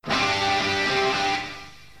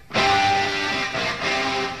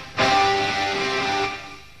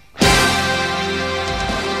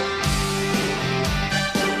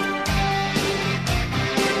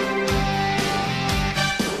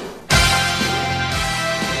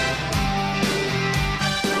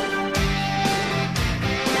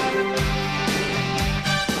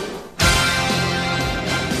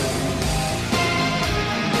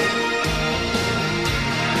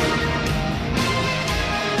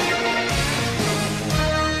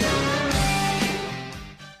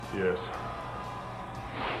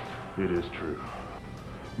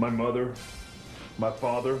My mother, my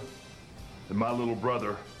father, and my little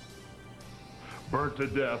brother burnt to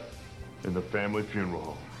death in the family funeral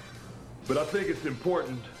home. But I think it's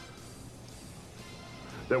important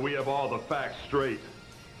that we have all the facts straight.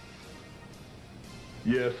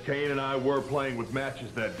 Yes, Kane and I were playing with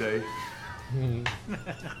matches that day.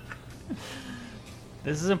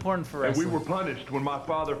 This is important for And wrestling. we were punished when my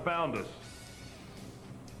father found us.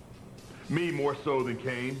 Me more so than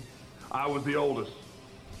Kane. I was the oldest.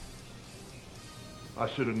 I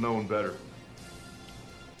should have known better.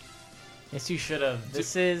 Yes, you should have.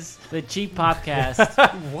 This is the Cheap Podcast.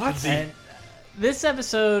 What? And this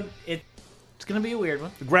episode, it's going to be a weird one.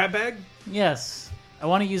 The grab bag? Yes. I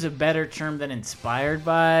want to use a better term than inspired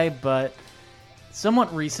by, but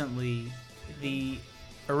somewhat recently, the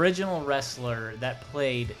original wrestler that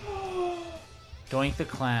played Doink the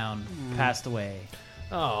Clown passed away.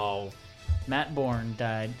 Oh. Matt Bourne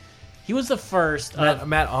died. He was the first.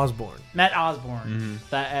 Matt Osborne. Matt Osborne.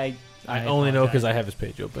 That I only know because apologize. I have his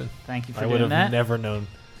page open. Thank you for I would doing have that. never known.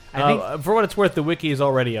 I think, For what it's worth, the wiki is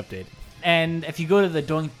already updated. and if you go to the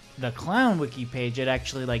Doink the Clown wiki page, it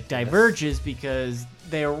actually like diverges because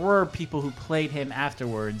there were people who played him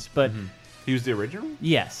afterwards. But He was the original?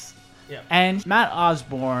 yes. Yeah. And Matt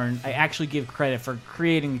Osborne, I actually give credit for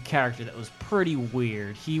creating a character that was pretty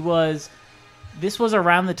weird. This was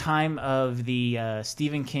around the time of the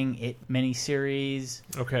Stephen King It miniseries.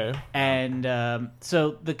 Okay. And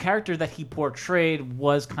so the character that he portrayed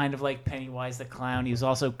was kind of like Pennywise the Clown. He was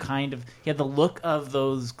also he had the look of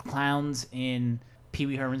those clowns in Pee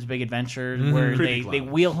Wee Herman's Big Adventure, where Creepy they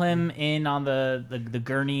clowns. wheel him in on the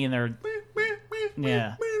gurney and they're...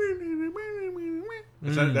 Yeah.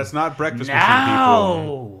 That's not breakfast machine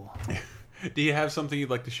people. Now! Do you have something you'd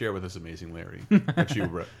like to share with us, Amazing Larry? That you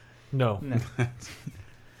wrote? No.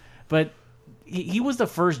 But he was the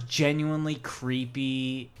first genuinely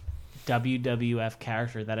creepy WWF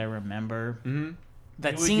character that I remember. Mm-hmm.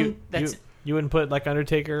 That seemed... You wouldn't put like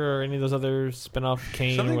Undertaker or any of those other spin-off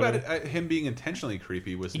Kane Something or about whatever? him being intentionally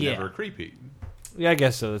creepy was Yeah. never creepy. Yeah, I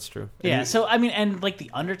guess so. That's true. Yeah, so I mean, and like the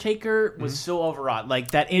Undertaker was so overwrought. Like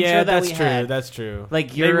that intro Yeah, that that's we true. had. That's true. Like,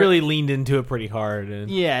 they you're- really leaned into it pretty hard. And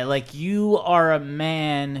Yeah, like you are a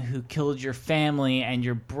man who killed your family, and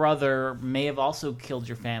your brother may have also killed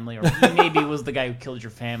your family, or he maybe was the guy who killed your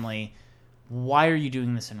family. Why are you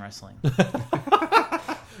doing this in wrestling?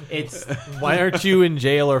 It's why aren't you in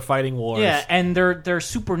jail or fighting wars? yeah, and they're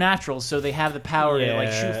supernatural, so they have the power to like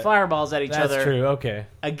Yeah. shoot fireballs at each That's other. true. Okay.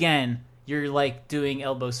 Again, you're like doing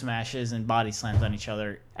elbow smashes and body slams on each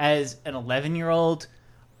other. As an 11-year-old,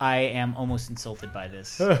 I am almost insulted by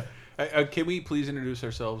this. Can we please introduce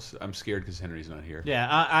ourselves? I'm scared because Henry's not here. Yeah,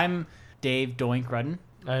 I'm Dave Doink Rudden.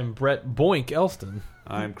 I'm Brett Boink Elston.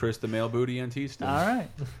 I'm Chris the Male Booty Antista. All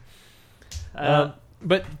right.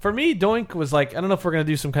 But for me, Doink was like, I don't know if we're going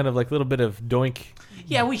to do some kind of like little bit of Doink.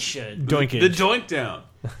 Yeah, we should. Doinkage. The joint down.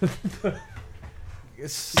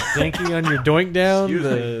 Stanking on your Doink down.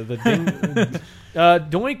 Excuse The ding.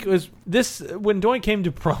 Doink was this when Doink came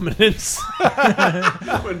to prominence.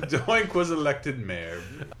 When Doink was elected mayor.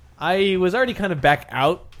 I was already kind of back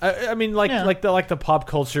out. I mean, like Yeah. like the pop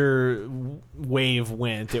culture wave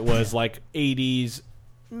went. It was like 80s,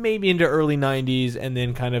 maybe into early 90s, and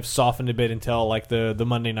then kind of softened a bit until like the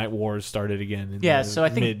Monday Night Wars started again. In Yeah, the so I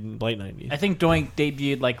think- mid late 90s. I think Doink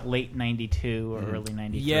debuted like late 92 or early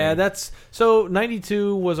 93. Yeah, that's so.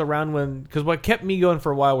 92 was around when, because what kept me going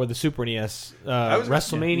for a while were the Super NES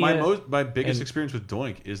WrestleMania. My biggest and- experience with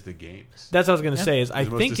Doink is the games. That's what I was going to say. Is I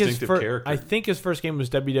the most think his distinctive character. I think his first game was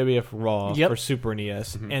WWF Raw Yep. for Super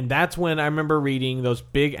NES, and that's when I remember reading those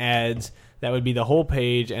big ads that would be the whole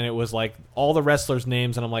page, and it was like all the wrestlers'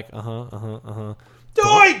 names, and I'm like, Doink!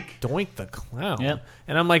 Doink the Clown, Yep.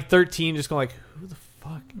 and I'm like 13, just going like, who the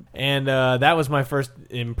fuck? And that was my first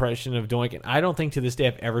impression of Doink, and I don't think to this day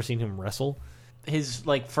I've ever seen him wrestle. His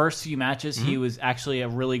like first few matches, he was actually a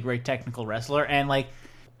really great technical wrestler. And like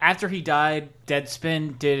after he died,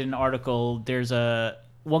 Deadspin did an article. There's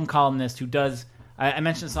one columnist who does. I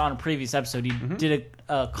mentioned this on a previous episode. He did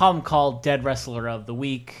a column called "Dead Wrestler of the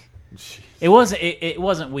Week." It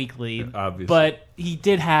wasn't weekly, Obviously. but he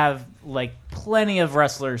did have like plenty of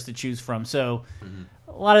wrestlers to choose from. So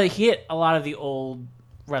he hit a lot of the old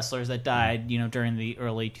wrestlers that died, during the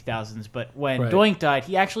early 2000s. But when Right. Doink died,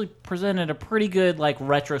 he actually presented a pretty good like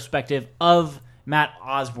retrospective of Matt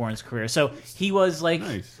Osborne's career. So he was like,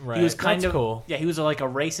 Nice. he was Right. kind That's of cool. Yeah, he was like a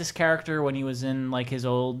racist character when he was in like his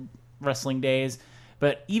old wrestling days.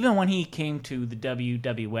 But even when he came to the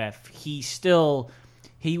WWF,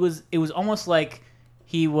 it was almost like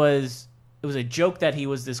he was it was a joke that he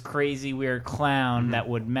was this crazy weird clown that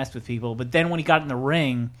would mess with people. But then when he got in the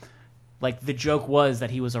ring, like the joke was that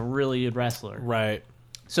he was a really good wrestler. Right.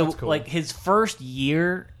 So That's cool. like his first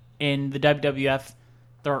year in the WWF,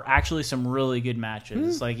 there are actually some really good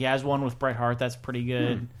matches. Like he has one with Bret Hart that's pretty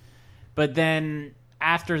good. But then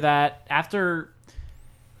after that,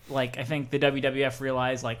 like I think the WWF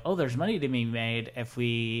realized like, oh, there's money to be made if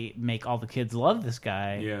we make all the kids love this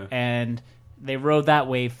guy. Yeah. And they rode that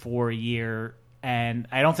wave for a year. And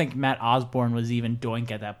I don't think Matt Osborne was even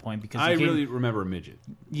Doink at that point because I he came- really remember a midget.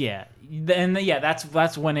 yeah, and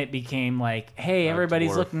that's when it became like, hey,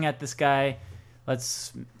 everybody's dwarf. looking at this guy.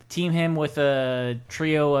 Let's team him with a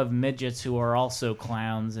trio of midgets who are also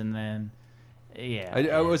clowns, and then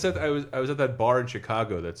I was at that bar in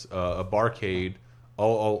Chicago. That's a barcade,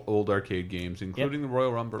 all old arcade games, including the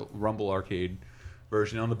Royal Rumble arcade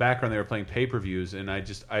version. On the background, they were playing pay-per-views, and I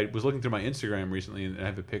was looking through my Instagram recently, and I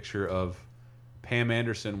have a picture of Pam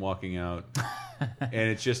Anderson walking out, and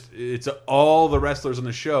it's all the wrestlers on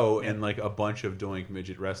the show and like a bunch of Doink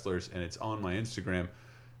midget wrestlers, and it's on my Instagram.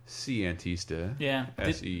 C Antista, Yeah.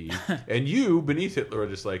 SE, and you beneath Hitler are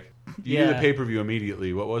just like you do the Yeah. pay-per-view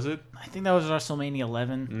immediately. What was it? I think that was WrestleMania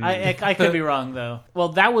 11. I could be wrong though. Well,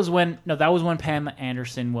 that was when Pam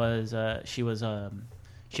Anderson was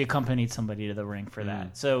she accompanied somebody to the ring for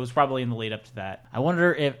that. So it was probably in the lead up to that. I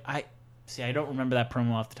wonder if I don't remember that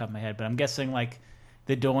promo off the top of my head, but I'm guessing like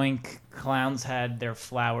the Doink clowns had their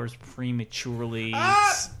flowers prematurely.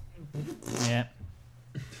 Yeah.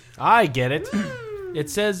 I get it. It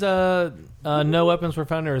says no weapons were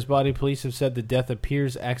found in his body. Police have said the death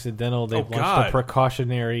appears accidental. They've launched God. a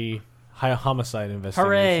precautionary homicide investigation.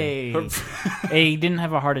 Hooray! He didn't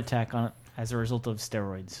have a heart attack as a result of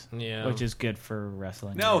steroids. Yeah. Which is good for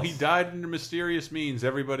wrestling. No, he died under mysterious means.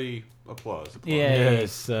 Everybody applause. Yeah.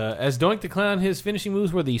 Yes. As Doink the Clown, his finishing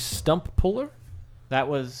moves were the stump puller. That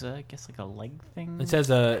was, I guess, like a leg thing. It says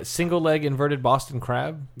a single leg inverted Boston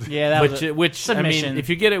crab. Yeah, that was which I submission. mean, if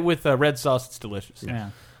you get it with red sauce, it's delicious.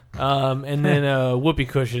 Yeah. And then whoopee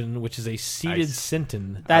cushion, which is a seated Nice.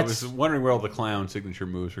 senton. I That's was wondering where all the clown signature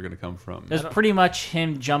moves were going to come from. There's pretty much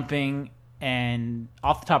him jumping and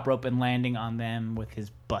off the top rope and landing on them with his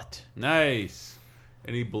butt. Nice.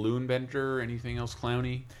 Any balloon bender? Anything else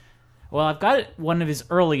clowny? Well, I've got one of his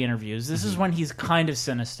early interviews. This is when he's kind of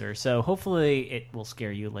sinister, so hopefully it will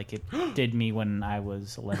scare you like it did me when I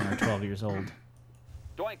was 11 or 12 years old.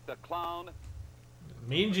 Doink the Clown.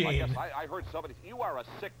 Mean I Gene. guess I heard somebody say, you are a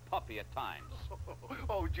sick puppy at times.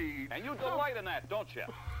 Oh, Gene. And you delight in that, don't you?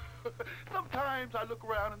 Sometimes I look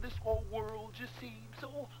around and this whole world just seems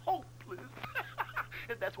so hopeless.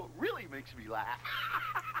 And that's what really makes me laugh.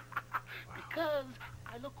 Because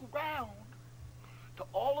I look around to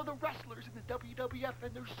all of the wrestlers in the WWF,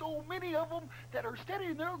 and there's so many of them that are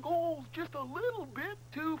setting their goals just a little bit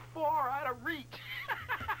too far out of reach.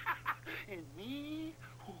 And me,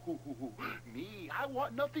 I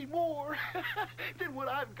want nothing more than what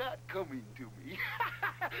I've got coming to me.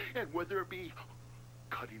 And whether it be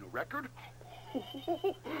cutting a record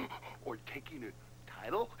or taking a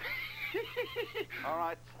title, All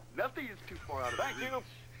right. nothing is too far out of Thank reach. you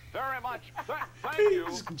very much. Thank you.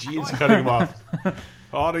 Gene's cutting him off.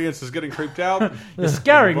 Audience is getting creeped out. You're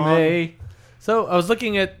scaring Move on. me. So I was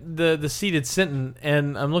looking at the seated senton,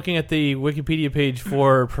 and I'm looking at the Wikipedia page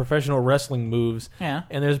for professional wrestling moves. Yeah.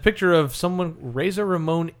 And there's a picture of someone, Razor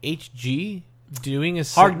Ramon HG, doing a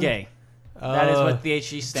Hard senton. gay. That is what the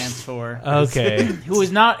HG stands for. Okay.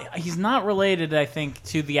 He's not related, I think,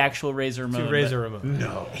 to the actual Razor Ramon. To but Razor Ramon.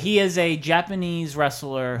 No. He is a Japanese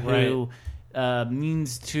wrestler who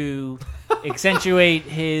means to accentuate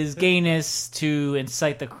his gayness to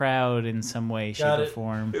incite the crowd in some way, shape, or it.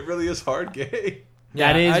 form. It really is hard gay.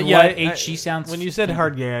 That is I- what I- HG sounds. When you said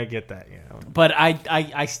hard gay, I get that. Yeah. But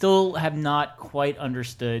I still have not quite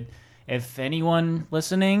understood. If anyone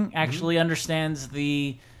listening actually understands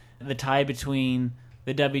the tie between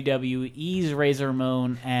the WWE's Razor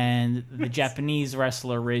Ramon and the Japanese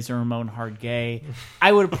wrestler Razor Ramon Hard Gay,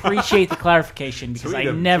 I would appreciate the clarification because Tweet I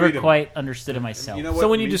him, never tweet him. quite understood it myself. You know what? So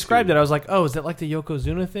when you Me described too. it, I was like, "Oh, is that like the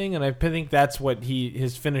Yokozuna thing?" And I think that's what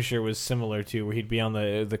his finisher was similar to, where he'd be on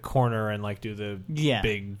the corner and like do the Yeah.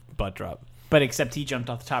 big butt drop. But except he jumped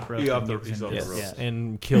off the top rope. He and off the- was he's in- off the Yes, ropes.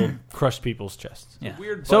 and killed, crushed people's chests. Yeah.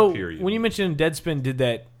 Weird butt So period. when you mentioned Deadspin did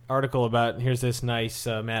that article about here's this nice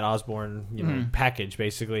Matt Osborne package,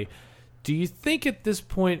 basically, do you think at this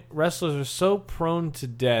point wrestlers are so prone to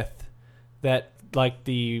death that like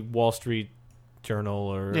the Wall Street Journal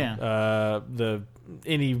or Yeah. the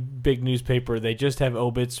any big newspaper, they just have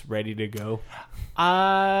obits ready to go.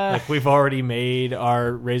 Uh, Like we've already made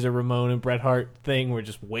our Razor Ramon and Bret Hart thing. We're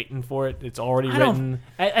just waiting for it. It's already written.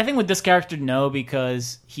 I think with this character, no,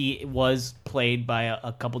 because he was played by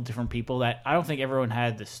a couple different people that I don't think everyone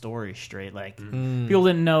had the story straight. Like people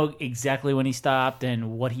didn't know exactly when he stopped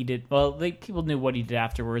and what he did. Well, people knew what he did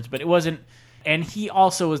afterwards, but it wasn't. And he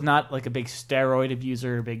also was not like a big steroid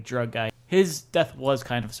abuser, a big drug guy. His death was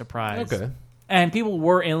kind of a surprise. Okay. And people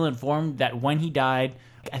were ill-informed that when he died,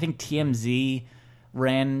 I think TMZ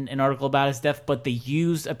ran an article about his death, but they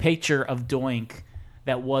used a picture of Doink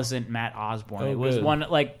that wasn't Matt Osborne. It was good. one,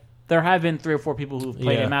 like, there have been 3 or 4 people who've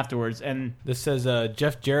played Yeah. him afterwards, and This says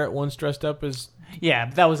Jeff Jarrett once dressed up as yeah,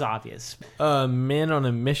 that was obvious. Men on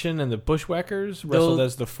a Mission and the Bushwhackers, wrestled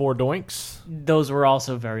as the Four Doinks. Those were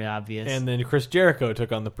also very obvious. And then Chris Jericho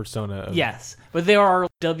took on the persona of... Yes, but there are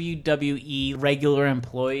WWE regular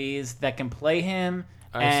employees that can play him,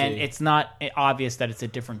 and see. it's not obvious that it's a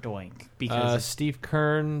different Doink because Steve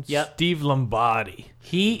Kern, Yep. Steve Lombardi.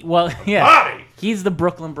 he's the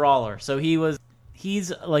Brooklyn Brawler, so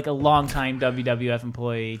he's like a longtime WWF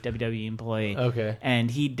employee, WWE employee. Okay.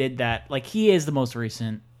 And he did that. Like, he is the most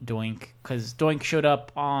recent Doink, because Doink showed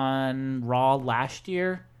up on Raw last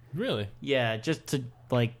year. Really? Yeah, just to,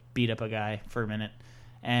 like, beat up a guy for a minute.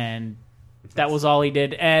 And that was all he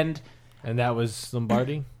did. And, And that was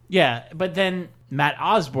Lombardi? yeah, but then Matt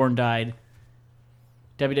Osborne died.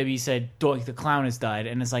 WWE said Doink the Clown has died,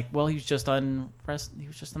 and it's like, well, he was just on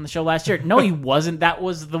the show last year. No, he wasn't. That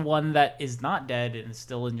was the one that is not dead and is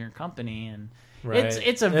still in your company, and Right.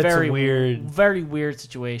 it's a That's very weird. very weird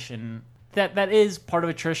situation. That is part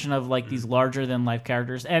of attrition of like these larger than life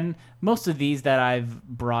characters, and most of these that I've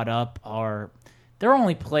brought up they're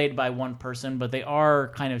only played by one person, but they are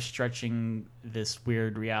kind of stretching this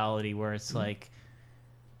weird reality where it's like,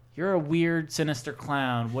 you're a weird, sinister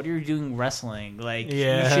clown. What are you doing wrestling? Like,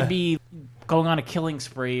 Yeah. you should be going on a killing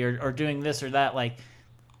spree or doing this or that. Like,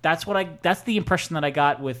 that's the impression that I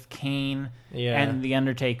got with Kane Yeah. and The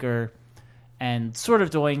Undertaker and sort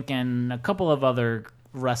of Doink and a couple of other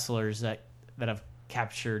wrestlers that have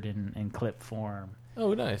captured in clip form.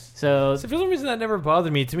 Oh, nice. So, So for some reason that never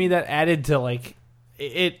bothered me. To me, that added to like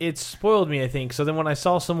it spoiled me, I think. So then when I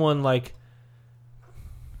saw someone like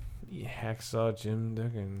Hacksaw Jim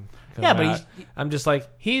Duggan, come Yeah, but out, I'm just like,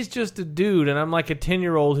 he's just a dude, and I'm like a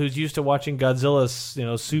 10-year-old who's used to watching Godzilla,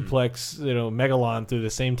 suplex, Megalon through the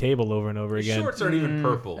same table over and over His again. shorts aren't even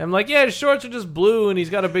purple. I'm like, yeah, his shorts are just blue, and he's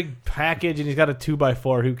got a big package, and he's got a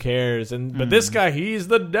 2x4. Who cares? But this guy, he's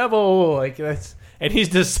the devil. Like that's. And he's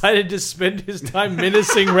decided to spend his time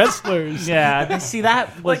menacing wrestlers. yeah, see,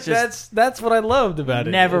 that was Like just that's what I loved about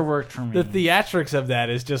it. never worked for me. The theatrics of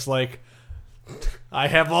that is just like, I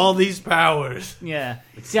have all these powers. yeah.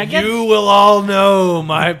 See, I get You will all know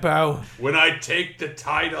my power. When I take the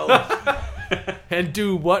title, And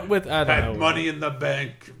do what with I don't had know. money in the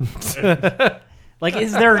bank. like,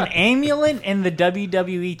 is there an amulet in the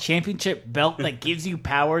WWE Championship belt that gives you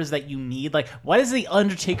powers that you need? Like, why does the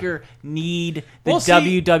Undertaker need the Well, see,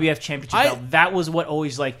 WWF Championship I- belt? That was what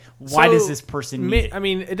always like. Why So, does this person need it? I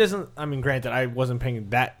mean, it doesn't. I mean, granted, I wasn't paying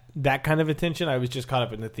that kind of attention. I was just caught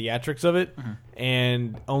up in the theatrics of it,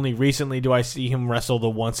 and only recently do I see him wrestle the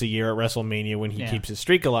once a year at WrestleMania when he Yeah. keeps his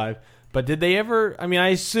streak alive. But did they ever? I mean, I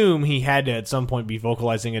assume he had to at some point be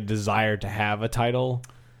vocalizing a desire to have a title,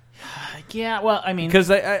 Yeah, well, I mean,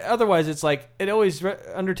 because otherwise it's like it always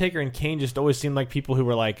Undertaker and Kane just always seemed like people who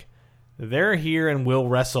were like, they're here and will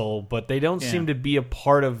wrestle, but they don't Yeah. seem to be a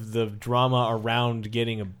part of the drama around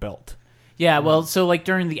getting a belt. yeah, well, so like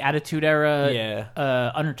during the Attitude Era,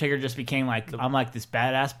 Yeah. Undertaker just became like, I'm like this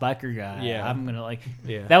badass biker guy. Yeah. I'm gonna like.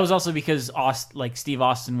 Yeah. That was also because Steve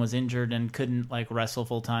Austin was injured and couldn't like wrestle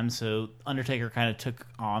full time, so Undertaker kind of took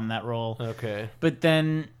on that role. Okay. But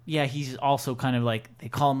then, yeah, he's also kind of like, they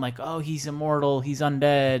call him like, oh, he's immortal, he's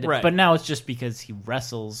undead. Right. But now it's just because he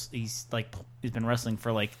wrestles. He's been wrestling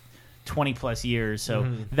for like 20 plus years, so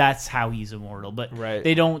that's how he's immortal. But Right.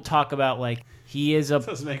 they don't talk about like he is a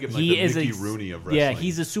Doesn't make him like he the is Mickey a Rooney of yeah, wrestling.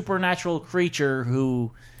 he's a supernatural creature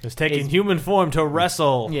who Is taking Is- human form to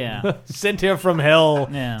wrestle. Yeah. Sent here from hell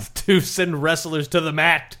Yeah. to send wrestlers to the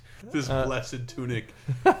mat. This blessed tunic.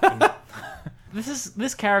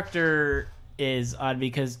 this character is odd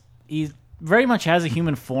because he very much has a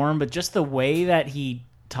human form, but just the way that he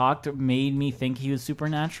talked made me think he was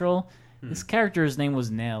supernatural. This character's name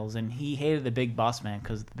was Nails, and he hated the Big Boss Man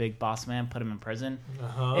because the Big Boss Man put him in prison.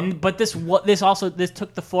 But this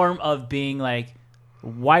took the form of being like,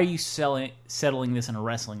 why are you settling this in a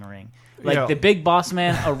wrestling ring? Like Yeah. the Big Boss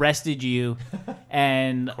Man arrested you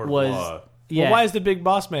and Court of was law. Yeah. Well, why is the big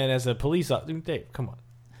boss man as a police officer? Dave, come on.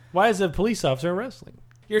 Why is a police officer in wrestling?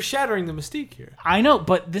 You're shattering the mystique here. I know,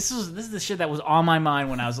 but this is the shit that was on my mind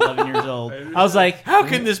when I was 11 years old. I was like, How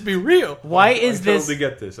can this be real? why I is this? totally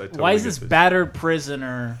get this. I totally Why is get this battered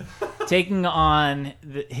prisoner taking on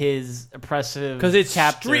his oppressive? Because it's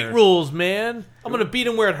captor? street rules, man. I'm going to beat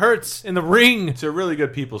him where it hurts in the ring. It's a really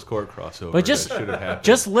good People's Court crossover. But just that should have happened.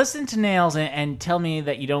 just listen to Nails and tell me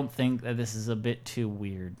that you don't think that this is a bit too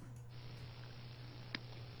weird.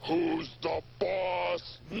 Who's the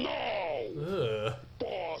boss now?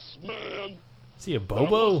 Boss man. Is he a That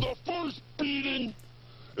Bobo? was the first beating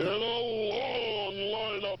in a long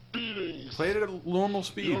line of beatings. Play it at a normal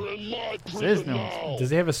speed. You're in my is prison no- now. Does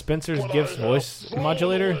he have a Spencer's But Gifts I have voice thrown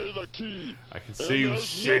modulator? away the key, I can and see you, there's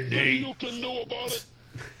Sydney. nothing you can do about it.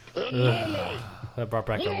 And no one That brought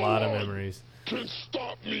back a lot of memories. can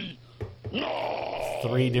stop me. No.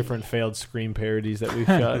 3 different failed Scream parodies that we've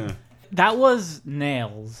shot. That was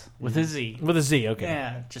Nails with a Z. With a Z, okay.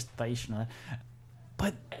 Yeah, just thought you should know that.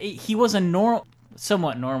 But he was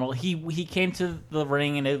somewhat normal. He came to the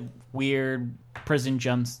ring in a weird prison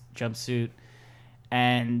jumpsuit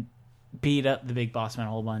and beat up the Big Boss Man a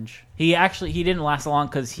whole bunch. He didn't last long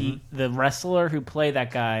because the wrestler who played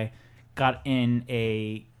that guy got in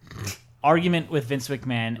a argument with Vince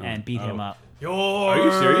McMahon and beat him up. Are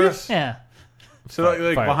you serious? Yeah, So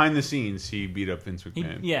like Fire. behind the scenes, he beat up Vince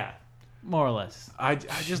McMahon. yeah, more or less. I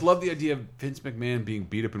just love the idea of Vince McMahon being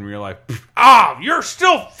beat up in real life. Ah, you're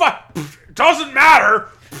still doesn't matter.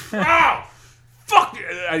 Ah, fuck.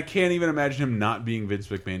 I can't even imagine him not being Vince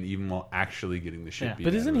McMahon even while actually getting the shit Yeah. beat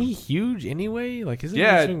But out isn't of him. he huge anyway? Like, isn't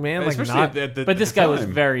Yeah, Vince McMahon like especially not But this guy was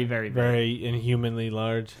time. very, very big. very inhumanly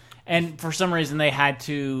large? And for some reason, they had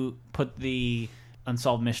to put the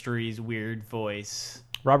Unsolved Mysteries weird voice.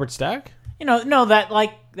 Robert Stack? No,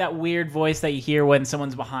 that weird voice that you hear when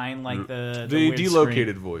someone's behind, like the weird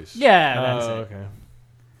delocated screen. voice. Yeah, that's it. Okay.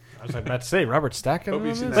 I was about to say Robert Stack. Hope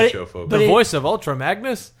you've seen The that But show, folks. but it- voice of Ultra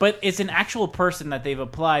Magnus. But it's an actual person that they've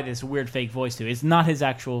applied this weird fake voice to. It's not his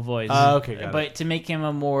actual voice. Okay, got But to make him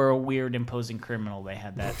a more weird, imposing criminal, they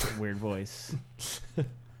had that weird voice.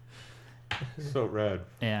 So rad.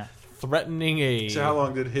 Yeah. Threatening a So how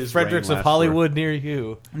long did his Fredericks reign of last Hollywood near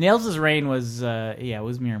you. Nails' reign was, it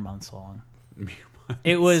was mere months long.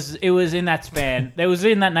 It was in that span. It was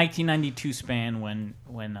in that 1992 span when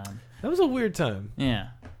That was a weird time. yeah.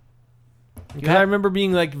 Because I remember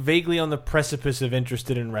being like vaguely on the precipice of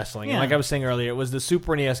interested in wrestling. And Yeah. like I was saying earlier, it was the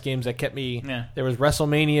Super NES games that kept me. Yeah. There was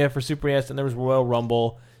WrestleMania for Super NES, and there was Royal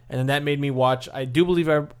Rumble, and then that made me watch. I do believe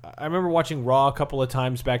I remember watching Raw a couple of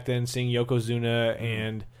times back then, seeing Yokozuna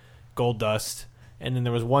and Goldust, and then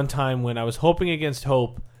there was one time when I was hoping against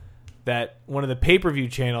hope that one of the pay-per-view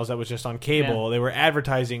channels that was just on cable, they were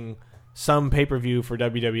advertising some pay-per-view for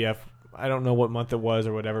WWF. I don't know what month it was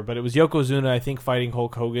or whatever, but it was Yokozuna, I think, fighting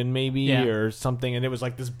Hulk Hogan maybe Yeah. or something, and it was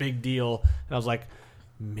like this big deal. And I was like,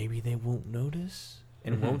 maybe they won't notice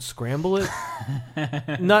and won't scramble it.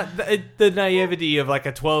 Not the naivety of like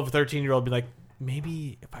a 12, 13-year-old be like,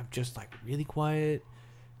 maybe if I'm just like really quiet,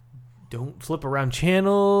 don't flip around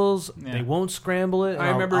channels, Yeah. they won't scramble it. And I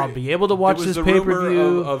remember I'll be able to watch there was this the rumor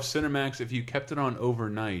pay-per-view. of Cinemax. If you kept it on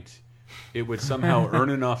overnight, it would somehow earn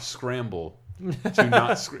enough scramble to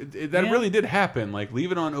not. That really did happen. Like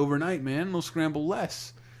leave it on overnight, man. It'll scramble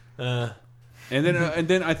less. And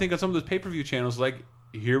then I think on some of those pay-per-view channels, like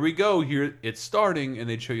here we go, here it's starting, and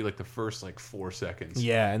they'd show you like the first like 4 seconds,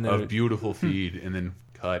 Yeah, and then of it- beautiful feed, and then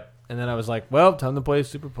cut. And then I was like, well, time to play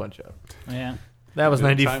Super Punch-Out. Yeah. That was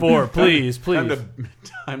Time- 94. Please. Time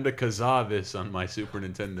to kazaa this on my Super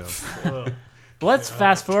Nintendo. Let's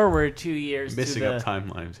fast forward 2 years Missing to up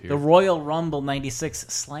timelines here. the Royal Rumble 96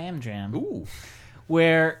 Slam Jam, Ooh,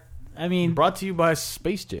 where I mean, Brought to you by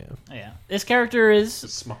Space Jam. yeah, this character is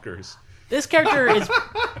Smuckers.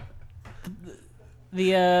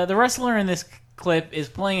 the wrestler in this clip is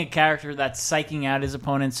playing a character that's psyching out his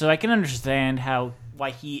opponent, so I can understand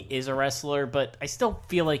why he is a wrestler, but I still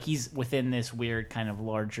feel like he's within this weird kind of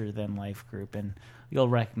larger than life group, and you'll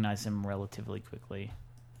recognize him relatively quickly.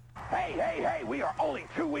 Hey, we are only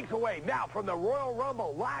 2 weeks away now from the Royal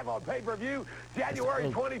Rumble live on pay-per-view, January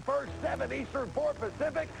 21st, 7 Eastern, 4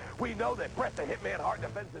 Pacific. We know that Bret the Hitman Hart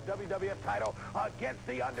defends the WWF title against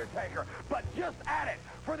The Undertaker. But just at it,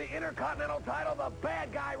 for the Intercontinental title, the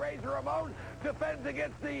bad guy Razor Ramon defends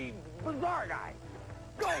against the Bizarre Guy.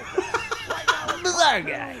 Goldust. Right now, it's Bizarre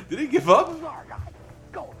Guy. Did he give up? Bizarre Guy.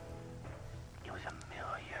 Goldust. It was a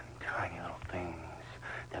million tiny little things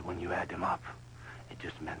that when you add them up, it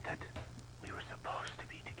just meant that we were supposed to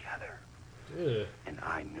be together. And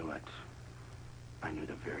I knew it. I knew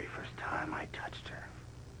the very first time I touched her.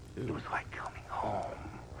 It was like coming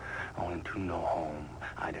home, only to no home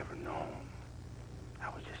I'd ever known. I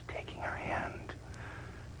was just taking her hand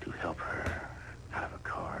to help her out of a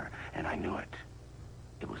car, and I knew it.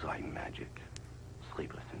 It was like magic.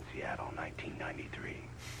 Sleepless in Seattle, 1993.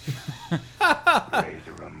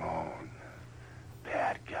 Razor Ramon.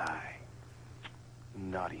 Bad guy.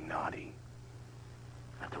 Naughty.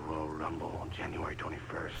 At the Royal Rumble on January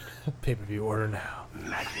 21st. Pay-per-view order now.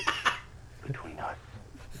 Magic between us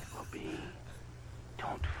will be.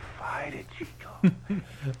 Don't fight it, Chico.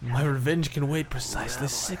 My revenge can wait precisely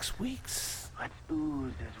 6 weeks. Let's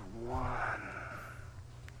ooze as one.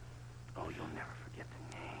 Oh, you'll never forget the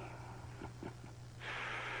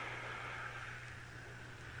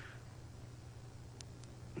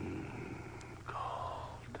name.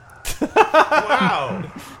 Gold.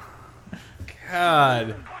 Wow.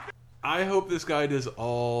 God. I hope this guy does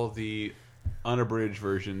all the unabridged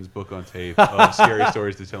versions, book on tape of Scary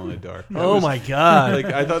Stories to Tell in the Dark. My God.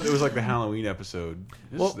 Like I thought it was like the Halloween episode.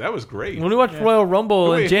 That was great. When we watched Royal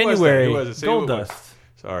Rumble in January, Who was it? Say who it was. Goldust.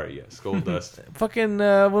 Sorry, yes, Goldust. Fucking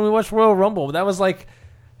when we watched Royal Rumble, that was like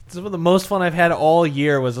some of the most fun I've had all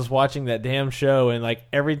year was just watching that damn show, and like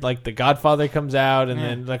the Godfather comes out, and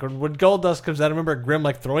then like when Goldust comes out, I remember Grim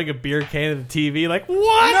like throwing a beer can at the TV, like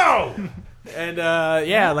what? No. And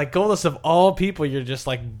like Goldust of all people, you're just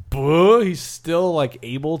like, boo. He's still like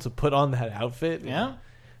able to put on that outfit. Yeah.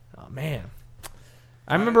 Oh man.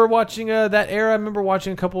 I remember watching that era. I remember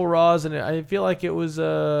watching a couple of Raws, and I feel like it was,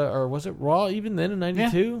 or was it Raw even then in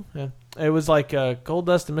 '92? Yeah. It was like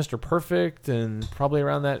Goldust and Mr. Perfect, and probably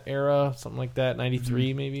around that era, something like that,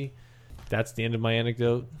 '93 maybe. That's the end of my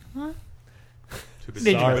anecdote. Took a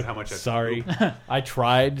stab at how much Sorry. I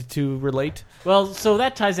tried to relate. Well, so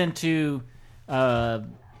that ties into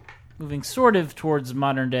moving sort of towards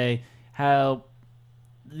modern day, how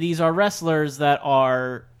these are wrestlers that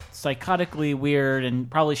are psychotically weird and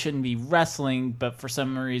probably shouldn't be wrestling, but for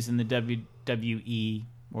some reason the WWE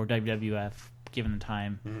or WWF, given the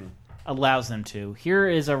time, allows them to. Here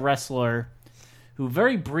is a wrestler who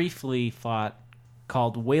very briefly fought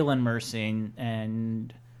called Waylon Mercy,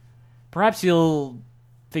 and perhaps you'll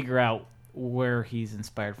figure out where he's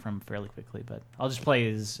inspired from fairly quickly, but I'll just play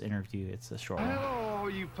his interview. It's a short one. Hello,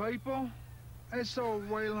 you people. It's old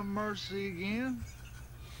Waylon Mercy again.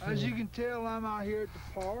 As you can tell, I'm out here at the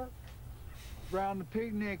park, around the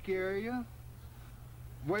picnic area,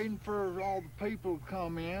 waiting for all the people to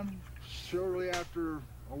come in. Shortly after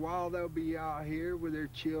a while, they'll be out here with their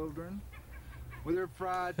children, with their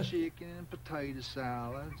fried chicken and potato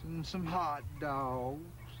salads and some hot dogs.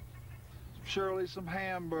 Surely some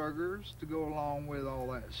hamburgers to go along with all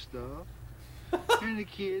that stuff. And the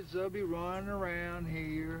kids, they'll be running around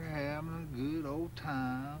here having a good old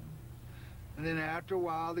time. And then after a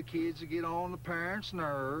while, the kids will get on the parents'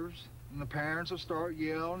 nerves, and the parents will start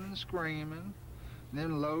yelling and screaming, and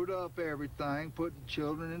then load up everything, put the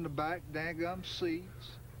children in the back daggum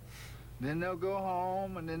seats. Then they'll go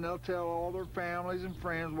home, and then they'll tell all their families and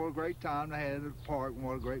friends what a great time they had at the park and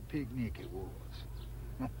what a great picnic it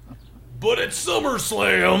was. But it's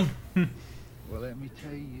SummerSlam. Well, let me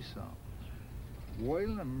tell you something.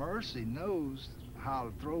 Waylon Mercy knows how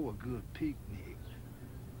to throw a good picnic.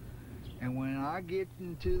 And when I get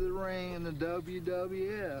into the ring in the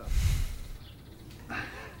WWF,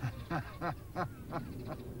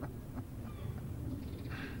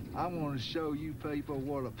 I'm going to show you people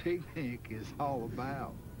what a picnic is all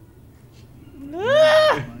about.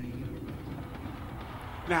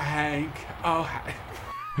 Hank. Oh,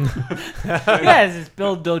 Yes, it's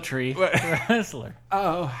Bill Daughtry, wrestler.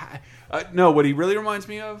 Oh, no. What he really reminds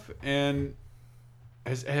me of, and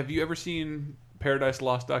have you ever seen Paradise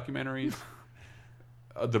Lost documentaries?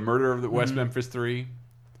 The Murder of the West Memphis 3.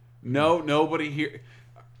 No, nobody here.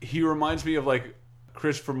 He reminds me of like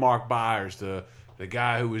Christopher Mark Byers, the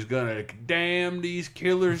guy who was gonna damn these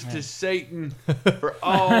killers to Satan for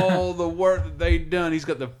all the work that they'd done. He's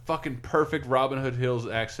got the fucking perfect Robin Hood Hills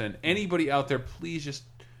accent. Anybody out there, please just.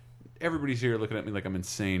 Everybody's here looking at me like I'm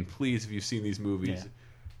insane. Please, if you've seen these movies,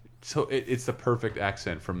 so it's the perfect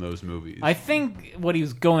accent from those movies. I think what he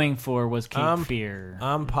was going for was Cape Fear.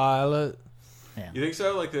 I'm Pilot. Yeah. You think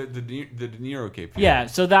so? Like the De Niro Cape Fear? Yeah,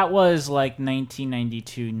 so that was like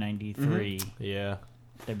 1992, 93. Yeah.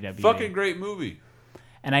 WWE. Fucking great movie.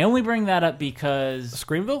 And I only bring that up because...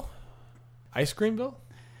 Screamville? Ice Creamville?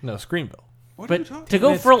 No, Screamville. What are you talking to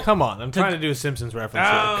go for... Come on, I'm trying to do a Simpsons reference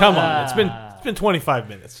here. Come on, it's been 25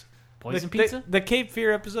 minutes. Poison Pizza? The Cape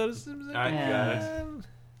Fear episode is... I got it.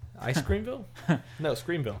 Ice Creamville? No,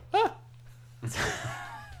 Screamville.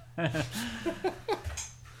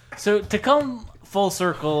 So to come full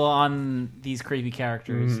circle on these creepy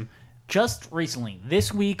characters. Mm-hmm. Just recently,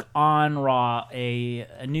 this week on Raw, a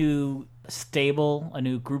new stable, a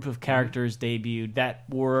new group of characters debuted that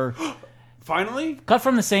were Finally? cut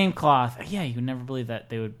from the same cloth. Yeah, you would never believe that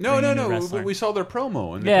they would. No. bring in a wrestler. We saw their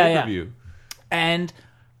promo in the Yeah, pay-per-view. And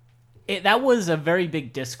that was a very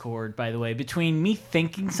big discord, by the way, between me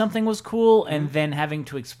thinking something was cool and then having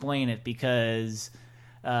to explain it because,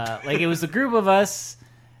 it was a group of us,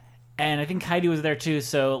 and I think Heidi was there too.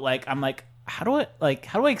 So, I'm like, how do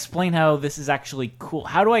I explain how this is actually cool?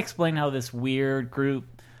 How do I explain how this weird group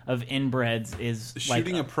of inbreds is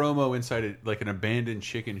Shooting a promo inside an abandoned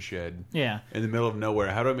chicken shed. Yeah. In the middle of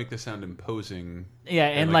nowhere. How do I make this sound imposing? Yeah,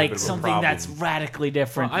 and a bit of a something problem? that's radically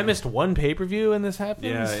different. I missed one pay-per-view and this happens?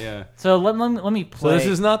 Yeah. So let me play. So this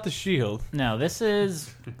is not the Shield. No, this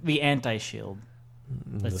is the anti-Shield.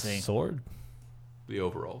 Let's the see. Sword? The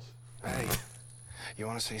overalls. Hey, you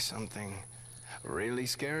want to see something really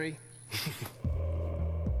scary?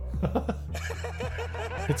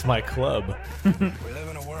 It's my club. We live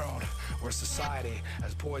in a world where society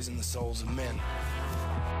has poisoned the souls of men.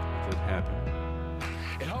 That happened.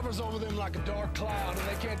 It hovers over them like a dark cloud, and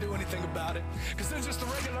they can't do anything about it, because they're just the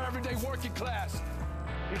regular, everyday working class.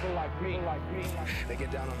 People like me. They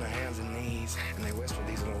get down on their hands and knees, and they whisper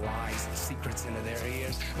these little lies and secrets into their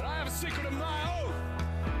ears. But I have a secret of my own.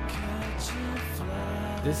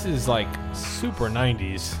 This is like super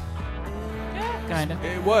 90s. Kind of.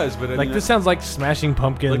 It was, but I mean, This sounds like Smashing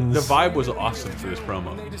Pumpkins. the vibe was awesome for this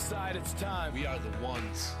promo. They decide it's time. We are the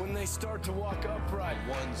ones. When they start to walk upright.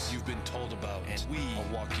 Ones you've been told about. And we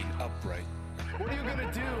are walking upright. What are you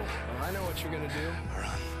gonna do? Well, I know what you're gonna do.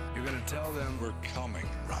 Run. You're gonna tell them We're coming.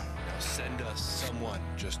 Run. Now send us someone.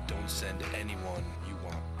 Just don't send anyone you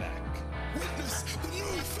want back. witness the new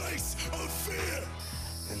face of fear.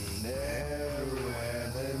 And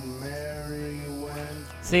everywhere that Mary went,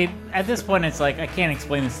 See, at this point, it's like I can't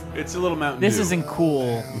explain this. It's a little Mountain This Dew. isn't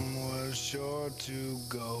cool. was sure to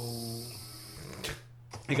go.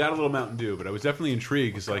 It got a little Mountain Dew, but I was definitely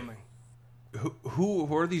intrigued because,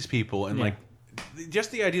 who are these people? And Yeah.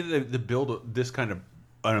 just the idea that they build this kind of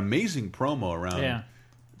an amazing promo around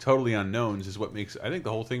totally unknowns is what makes I think the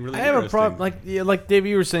whole thing really. I have a interesting. problem, like Dave,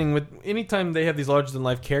 you were saying, with anytime they have these larger than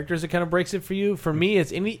life characters, it kind of breaks it for you. For me,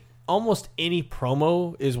 it's almost any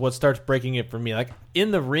promo is what starts breaking it for me. Like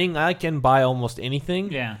in the ring, I can buy almost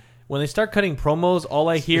anything. Yeah. When they start cutting promos, all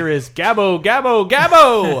I hear is Gabbo, Gabbo,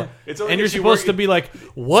 Gabbo, and you're supposed to be like,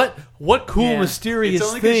 what cool mysterious It's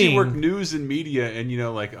only because thing. you work news and media, and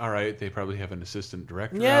all right, they probably have an assistant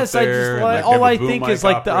director. Yes, out there, and, all they I have a boom think mic is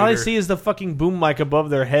all I operator. see is the fucking boom mic above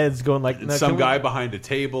their heads going like And some guy behind a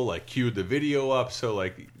table queued the video up, so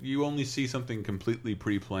you only see something completely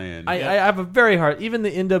pre-planned. I have a very hard, even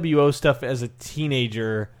the NWO stuff as a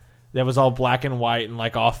teenager that was all black and white and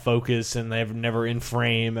off focus and they've never in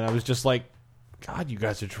frame, and I was just like, God, you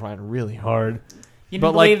guys are trying really hard. You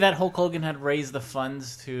didn't believe that Hulk Hogan had raised the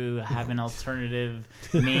funds to have an alternative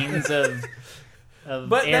means of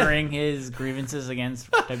airing his grievances against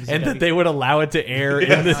WCW. And that they would allow it to air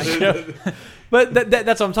in the show. But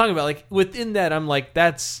that's what I'm talking about. Within that, I'm like,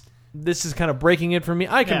 this is kind of breaking it for me.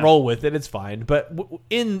 I can roll with it. It's fine. But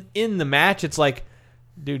in the match, it's like,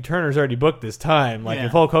 dude, Turner's already booked this time.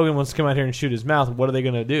 If Hulk Hogan wants to come out here and shoot his mouth, what are they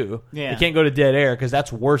going to do? Yeah. They can't go to dead air because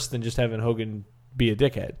that's worse than just having Hogan be a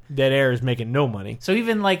dickhead. Dead air is making no money. So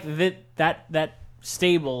even that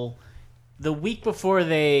stable, the week before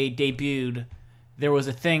they debuted, there was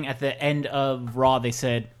a thing at the end of Raw. They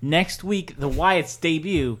said, next week, the Wyatts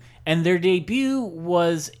debut. And their debut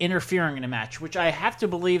was interfering in a match, which I have to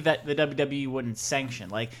believe that the WWE wouldn't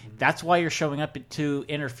sanction. That's why you're showing up to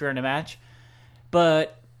interfere in a match.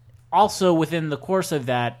 But also within the course of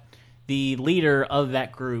that, the leader of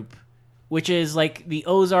that group, which is the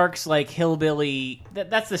Ozarks, hillbilly,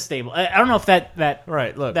 that's the stable. I don't know if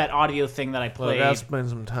that audio thing that I played. Look, I spent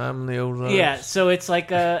some time in the Ozarks. Yeah, so it's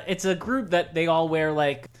it's a group that they all wear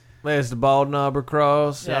there's the Bald Knobber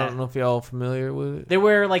Cross. Yeah. I don't know if y'all are familiar with it. They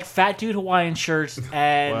wear fat dude Hawaiian shirts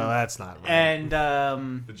and well, that's not right. And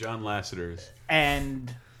the John Lasseters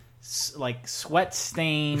and sweat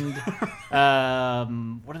stained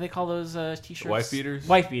what do they call those t-shirts? Wife beaters?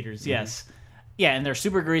 Wife beaters, yes. Yeah, and they're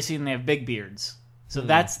super greasy and they have big beards. So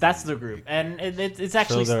that's the group. And it's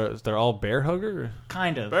actually So they're all bear hugger?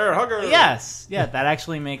 kind of. Bear hugger. Yes. Yeah, that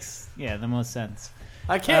actually makes the most sense.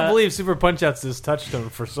 I can't believe Super Punch-Out's this touchstone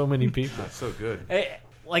for so many people. That's so good.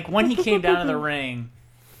 When he came down to the ring,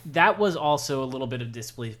 that was also a little bit of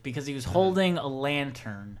disbelief because he was holding a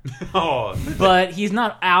lantern. Oh, but he's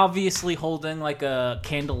not obviously holding like a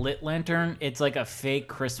candlelit lantern. It's like a fake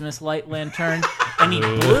Christmas light lantern, and he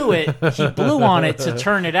blew on it to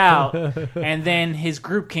turn it out, and then his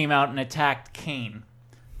group came out and attacked Kane.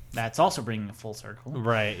 That's also bringing it full circle.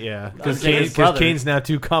 Right, yeah. Because His brother. Kane's now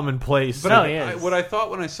too commonplace. But what I thought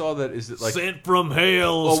when I saw that is that like sent from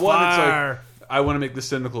hell's one, fire. it's like I want to make the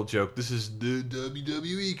cynical joke. This is the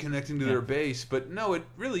WWE connecting to their base, but no, it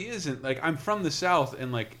really isn't. Like I'm from the South,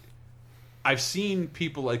 and like I've seen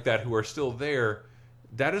people like that who are still there.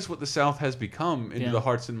 That is what the South has become into the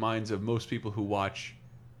hearts and minds of most people who watch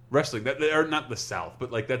wrestling. That are not the South,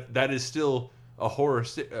 but like that is still a horror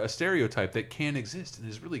stereotype that can exist and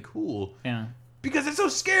is really cool. Yeah, because it's so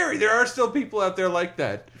scary. There are still people out there like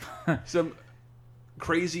that. Some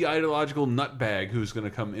crazy ideological nutbag who's going to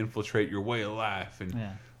come infiltrate your way of life, and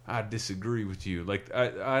I disagree with you. Like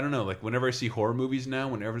I don't know. Like whenever I see horror movies now,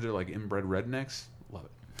 whenever they're like inbred rednecks, love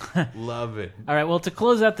it, love it. All right. Well, to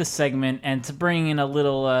close out this segment and to bring in a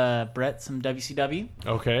little Brett, some WCW.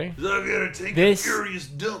 Okay. I gotta take a furious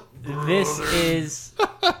dump. This is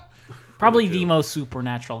probably the most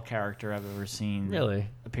supernatural character I've ever seen. Really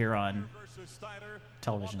appear on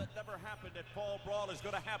television. That never happened at Fall Brawl is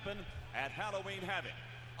going to happen at Halloween Havoc.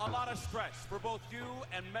 A lot of stress for both you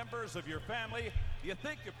and members of your family. You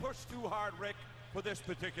think you pushed too hard, Rick, for this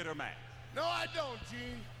particular match? No, I don't,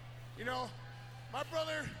 Gene. You know, my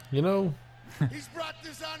brother, he's brought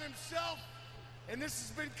this on himself, and this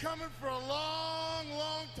has been coming for a long,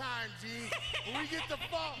 long time, Gene. When we get the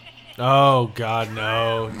fall. Oh, God,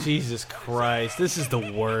 no. Jesus Christ. This is the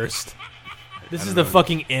worst. This is the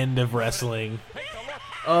fucking end of wrestling.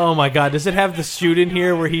 Oh, my God. Does it have the shoot in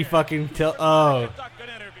here where he fucking Oh.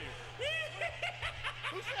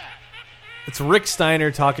 It's Rick Steiner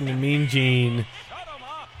talking to Mean Gene.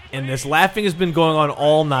 And this laughing has been going on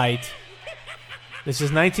all night. This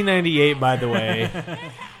is 1998, by the way.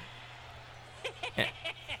 Hey,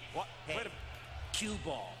 cue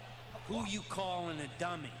ball. Who you calling a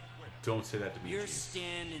dummy? Don't say that to me. You're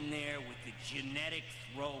standing there with the genetic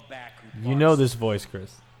throwback. You know this voice,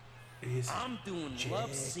 Chris. I'm doing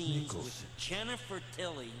love scenes with Jennifer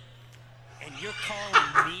Tilly, and you're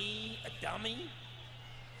calling me a dummy?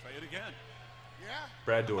 Say it again. Yeah?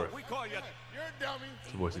 Brad Dourif. We call you. You're a dummy.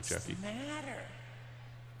 It's the voice of Chucky. What's the matter?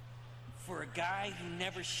 For a guy who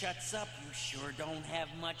never shuts up, you sure don't have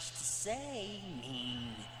much to say, Mean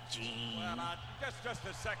Gene. Well, just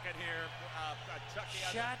a second here,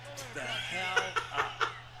 Chucky. Shut the hell up.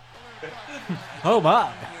 Oh,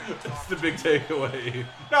 my. That's the big takeaway.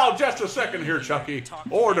 Now, just a second here, Chucky.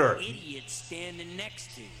 Order. Idiot standing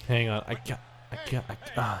next to you. Hang on. I got.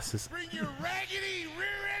 This is. Bring your raggedy rear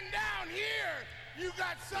end down here. You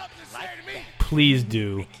got something to say to me? Please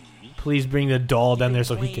do. Please bring the doll down there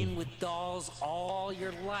so he Playing can. with dolls all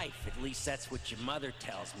your life. At least that's what your mother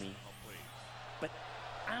tells me. But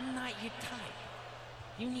I'm not your type.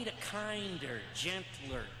 You need a kinder,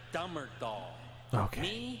 gentler, dumber doll. Okay.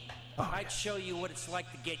 Me? I'd show you what it's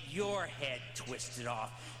like to get your head twisted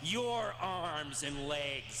off, your arms and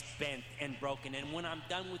legs bent and broken, and when I'm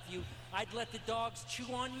done with you, I'd let the dogs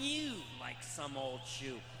chew on you like some old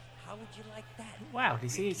shoe. How would you like that? Wow, did you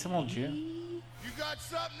see some old Jew? You got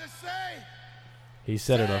something to say? He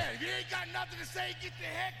set it up. If you ain't got nothing to say, get the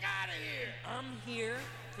heck out of here. I'm here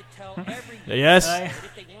to tell everyone Yes. that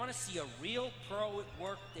if they want to see a real pro at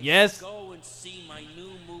work, they Yes. should go and see my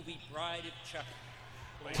new movie, Bride of Chucky,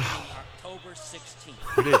 on October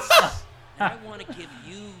 16th. It is. And I want to give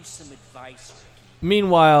you some advice, Ricky.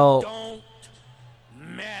 Meanwhile. Don't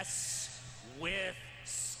mess with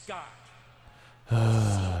Scott.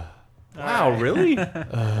 Wow, really?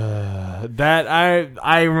 That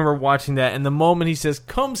I remember watching that, and the moment he says,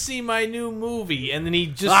 "Come see my new movie," and then he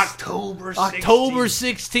just October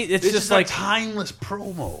 16th. It's This just is like a timeless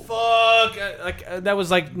promo. fuck. That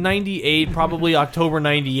was like 98, probably October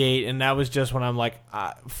 98, and that was just when I'm like,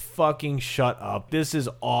 fucking shut up. This is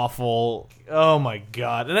awful. Oh my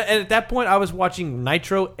god. And at that point, I was watching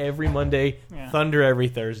Nitro every Monday, Thunder every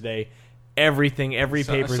Thursday. Everything, every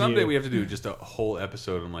pay-per-view. Someday we have to do just a whole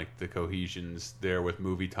episode on like the cohesions there with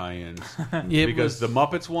movie tie-ins. It because the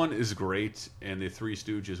Muppets one is great and the Three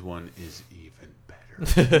Stooges one is even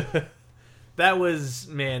better. That was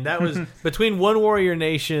between One Warrior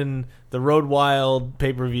Nation, the Road Wild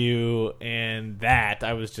pay-per-view, and that,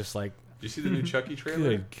 I was just like... Did you see the new Chucky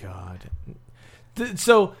trailer? Good God.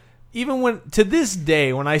 So... Even when, to this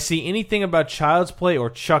day, when I see anything about Child's Play or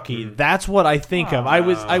Chucky, that's what I think of. I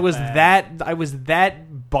was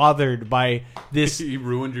that bothered by this. He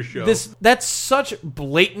ruined your show. That's such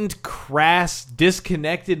blatant, crass,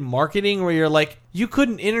 disconnected marketing where you're like, you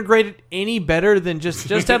couldn't integrate it any better than just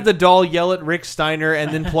have the doll yell at Rick Steiner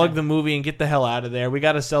and then plug the movie and get the hell out of there. We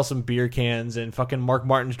got to sell some beer cans, and fucking Mark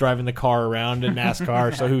Martin's driving the car around in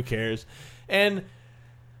NASCAR, so who cares? And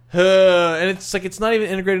it's like it's not even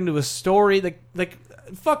integrated into a story. Like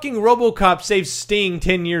fucking RoboCop saved Sting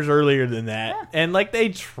 10 years earlier than that, and like they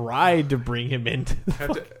tried to bring him into.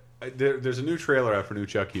 There's a new trailer out for a new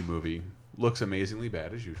Chucky movie. Looks amazingly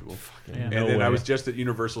bad as usual. And no then way. I was just at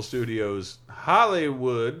Universal Studios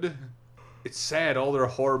Hollywood. It's sad. All their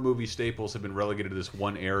horror movie staples have been relegated to this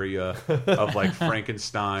one area of like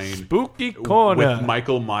Frankenstein, spooky corner with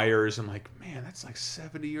Michael Myers. I'm like, man, that's like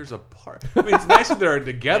 70 years apart. I mean, it's nice that they're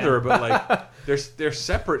together, but like they're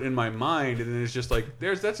separate in my mind. And then it's just like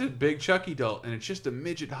that's a big Chucky doll, and it's just a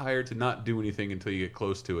midget hired to not do anything until you get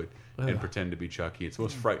close to it and pretend to be Chucky. It's the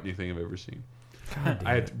most frightening thing I've ever seen.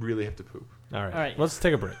 I really have to poop. All right, let's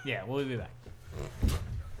take a break. Yeah, we'll be back.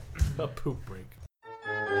 A poop break.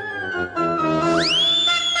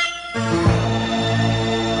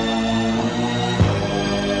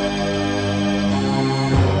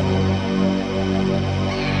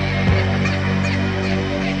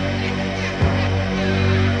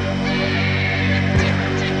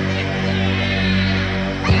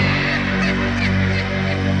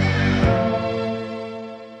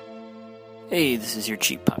 Hey, this is your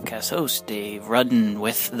Cheap Podcast host, Dave Rudden,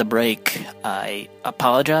 with The Break. I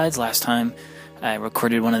apologize. Last time I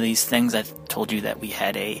recorded one of these things, I told you that we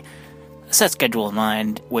had a set schedule in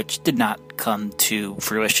mind, which did not come to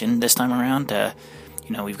fruition this time around.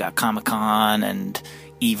 We've got Comic-Con and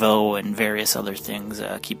Evo and various other things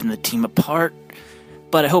keeping the team apart.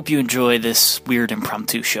 But I hope you enjoy this weird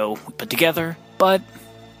impromptu show we put together. But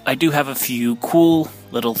I do have a few cool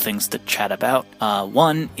little things to chat about.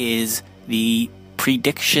 One is the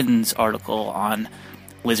predictions article on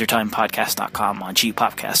LaserTimePodcast.com, on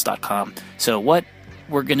cheappodcast.com. So what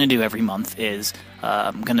we're going to do every month is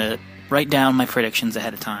I'm going to write down my predictions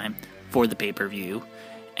ahead of time for the pay-per-view,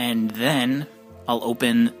 and then I'll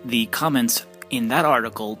open the comments in that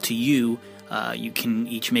article to you. You can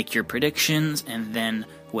each make your predictions, and then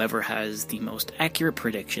whoever has the most accurate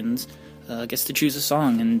predictions gets to choose a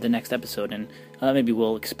song in the next episode, and maybe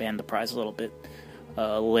we'll expand the prize a little bit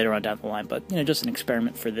later on down the line, but just an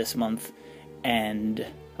experiment for this month, and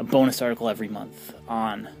a bonus article every month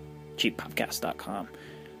on cheappodcast.com.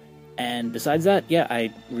 And besides that,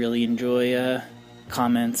 I really enjoy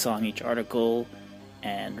comments on each article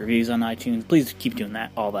and reviews on iTunes. Please keep doing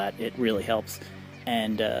that, all that. It really helps.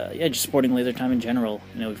 And just supporting Laser Time in general.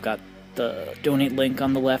 We've got the donate link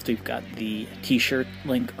on the left, we've got the t-shirt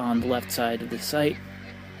link on the left side of the site,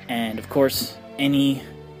 and of course any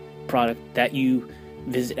product that you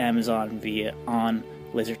visit Amazon via on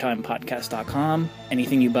LaserTimePodcast.com.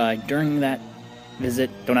 Anything you buy during that visit,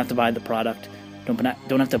 don't have to buy the product,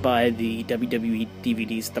 don't have to buy the WWE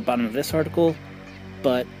DVDs at the bottom of this article,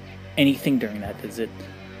 but anything during that visit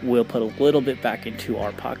will put a little bit back into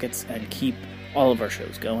our pockets and keep all of our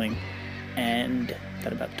shows going. And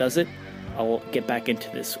that about does it. I'll get back into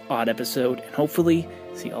this odd episode and hopefully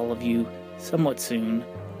see all of you somewhat soon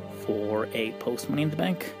for a post Money in the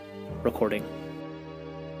Bank recording.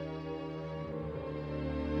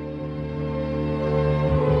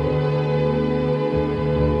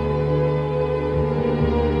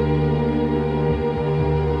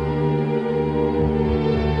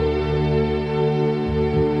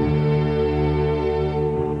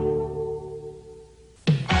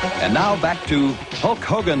 And now back to Hulk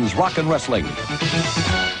Hogan's Rockin' Wrestling.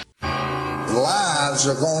 Lives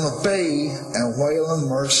are gonna be in Waylon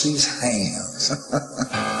Mercy's hands.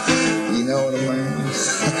 You know what I mean?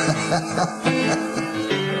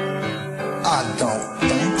 I don't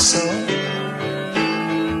think so.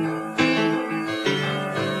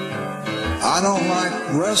 I don't like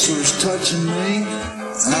wrestlers touching me,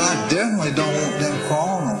 and I definitely don't want them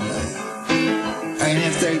crawling on me. And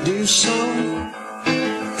if they do so,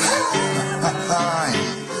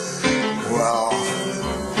 well,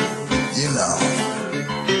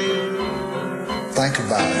 think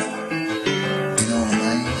about it. You know what I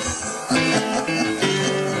mean?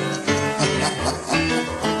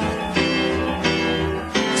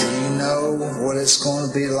 Do you know what it's going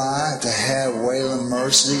to be like to have Waylon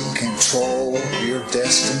Mercy control your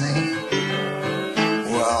destiny?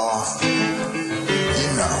 Well,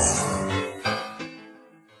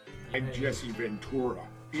 I'm Jesse Ventura.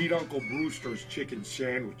 Eat Uncle Brewster's chicken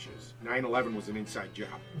sandwiches. 9/11 was an inside job.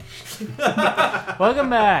 Welcome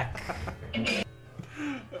back.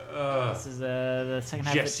 This is the second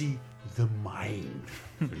half. Jesse The Mind,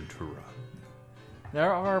 Ventura.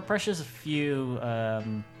 There are a precious few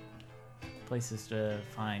places to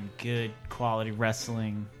find good quality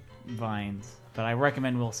wrestling vines, but I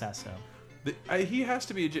recommend Will Sasso. He has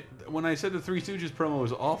to be. When I said the Three Stooges promo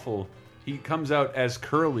was awful, he comes out as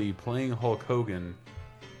Curly playing Hulk Hogan.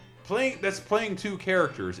 That's playing two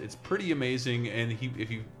characters. It's pretty amazing. And if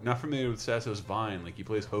you're not familiar with Sasso's Vine, like he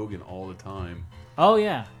plays Hogan all the time. Oh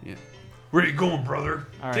yeah. Yeah. Where you going, brother?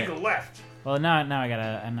 All Take right. a left. Well, now I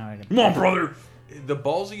gotta. Come on, brother. The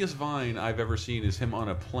ballsiest Vine I've ever seen is him on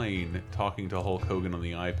a plane talking to Hulk Hogan on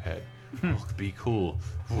the iPad. Hulk, be cool.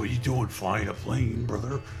 What are you doing, flying a plane,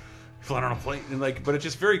 brother? Flying on a plane, and but it's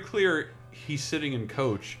just very clear he's sitting in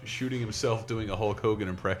coach, shooting himself doing a Hulk Hogan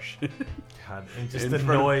impression. God, and just the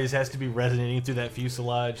noise has to be resonating through that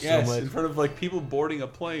fuselage so much. In front of people boarding a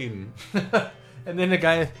plane. And then the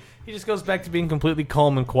guy, he just goes back to being completely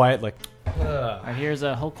calm and quiet, like. All right, here's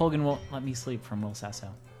a Hulk Hogan won't let me sleep from Will Sasso.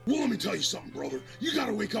 Well, let me tell you something, brother. You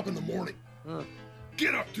gotta wake up in the morning.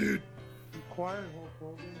 Get up, dude. Quiet, Hulk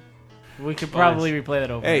Hogan. We could probably replay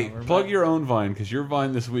that over. Hey, and over, plug but your own Vine, because your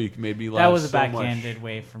Vine this week made me laugh. That was a so backhanded much.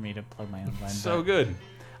 way for me to plug my own Vine. So good.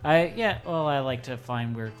 I like to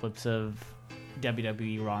find weird clips of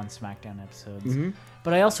WWE Raw and SmackDown episodes. Mhm.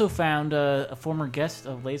 But I also found a former guest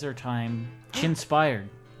of Laser Time, Chinspired.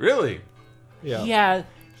 Really? Yeah.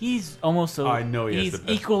 He's almost so. I know he has he's the best-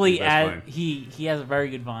 equally the best as Vine. he has a very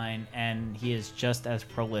good Vine, and he is just as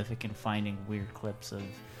prolific in finding weird clips of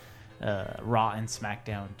Raw and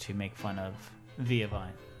SmackDown to make fun of via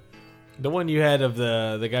Vine. The one you had of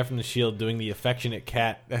the guy from the Shield doing the affectionate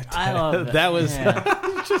cat. I love that. That was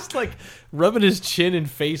Yeah. just like rubbing his chin and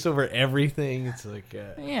face over everything. It's like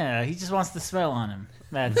Yeah, he just wants the smell on him.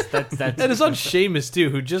 That's and it's on Sheamus too,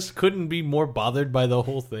 who just couldn't be more bothered by the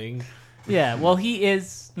whole thing. Yeah, well, he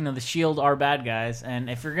is. The Shield are bad guys, and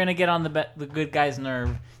if you're gonna get on the good guy's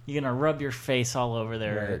nerve, you're gonna rub your face all over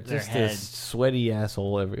their just head. this sweaty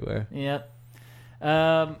asshole everywhere. Yep.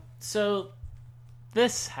 So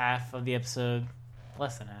this half of the episode,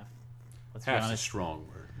 less than half. Let's be Half's a honest. strong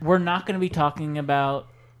word. We're not going to be talking about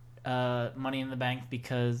Money in the Bank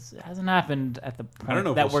because it hasn't happened at the point I don't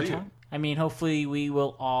know if that we'll we're see talking. it. I mean, hopefully we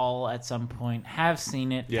will all at some point have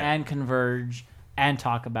seen it Yeah. and converge and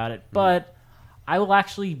talk about it. But I will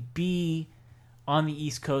actually be on the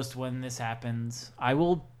East Coast when this happens. I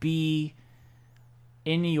will be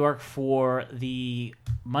in New York for the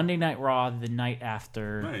Monday Night Raw the night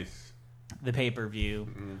after Nice. the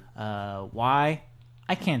pay-per-view. Why?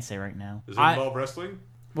 I can't say right now. Does it involve wrestling?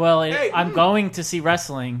 Well, Hey, I'm going to see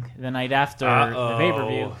wrestling the night after the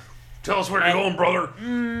pay-per-view. Tell us where you're going, brother.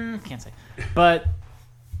 Can't say. But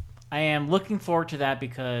I am looking forward to that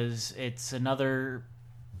because it's another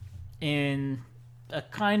in a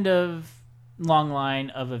kind of long line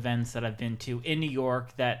of events that I've been to in New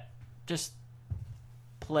York that just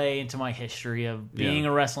play into my history of being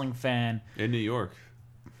a wrestling fan. In New York.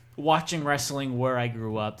 Watching wrestling where I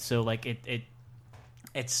grew up. So, like,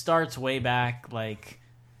 it starts way back, like,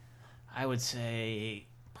 I would say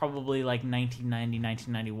probably like 1990,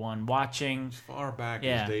 1991, watching. As far back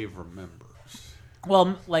Yeah. as Dave remembers.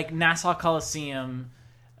 Well, like Nassau Coliseum,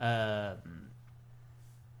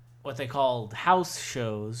 what they called house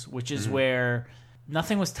shows, which is where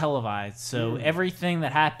nothing was televised. So everything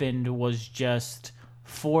that happened was just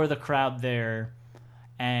for the crowd there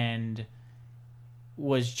and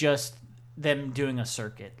was just them doing a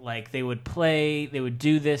circuit. Like they would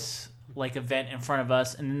do this like event in front of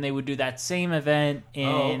us, and then they would do that same event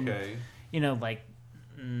in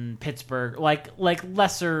Pittsburgh, like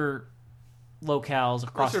lesser locales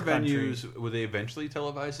across Lesser the country. venues, would they eventually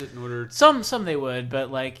televise it in order to... Some they would,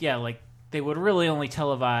 but like they would really only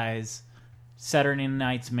televise Saturday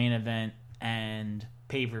night's main event and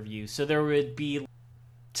pay-per-view. So there would be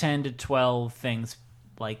 10 to 12 things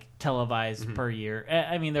like televised per year.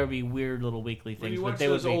 I mean, there would be weird little weekly When things, you but watch they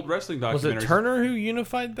those would be old wrestling documentaries... Was it Turner who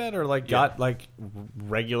unified that, or got like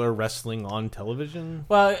regular wrestling on television?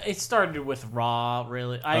 Well, it started with Raw,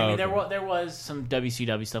 really. I mean, okay. there was some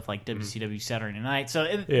WCW stuff like WCW Saturday Night, so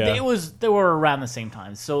Yeah. they were around the same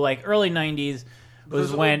time. So like early '90s was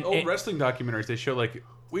Those when old wrestling documentaries, they show like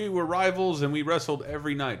we were rivals and we wrestled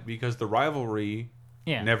every night because the rivalry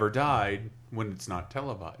never died when it's not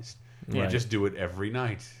televised. Yeah. You just do it every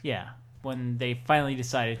night. Yeah. When they finally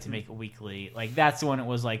decided to make it weekly, like that's when it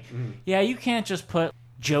was like, yeah, you can't just put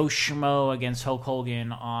Joe Schmo against Hulk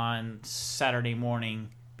Hogan on Saturday morning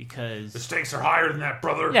because The stakes are higher than that,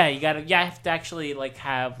 brother. Yeah, you have to actually like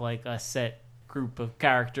have like a set group of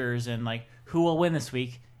characters and like who will win this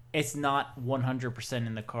week. It's not 100%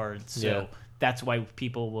 in the cards, so Yeah. that's why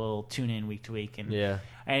people will tune in week to week. And Yeah.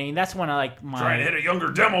 I mean, that's when I like my Trying to hit a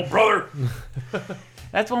younger demo, brother.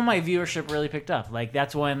 that's when my viewership really picked up. Like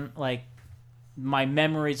that's when like my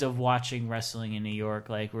memories of watching wrestling in New York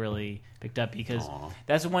like really picked up, because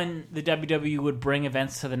that's when the WWE would bring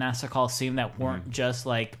events to the Nassau Coliseum that weren't just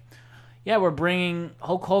like, yeah, we're bringing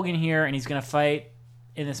Hulk Hogan here and he's gonna fight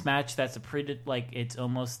in this match that's it's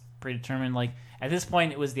almost predetermined. Like at this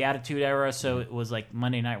point it was the Attitude Era, so it was like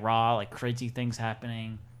Monday Night Raw, like crazy things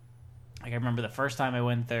happening. Like I remember the first time I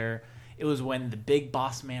went there, it was when the Big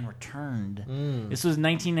Boss Man returned. This was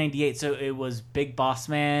 1998, so it was Big Boss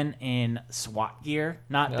Man in SWAT gear,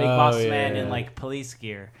 not Big Boss Man in like police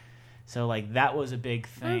gear. So like that was a big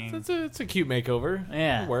thing. It's a cute makeover.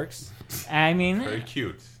 Yeah, it works. I mean, very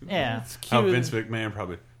cute. Yeah, it's cute. How Vince McMahon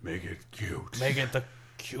probably make it cute. Make it the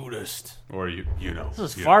cutest. Or you know. This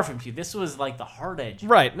was far from cute. This was like the hard edge.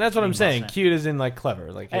 Right, and that's what I'm Big Boss saying. Man. Cute is in like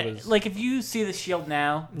clever. Like it was like if you see the Shield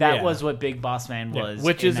now, that Yeah. was what Big Boss Man Yeah, was,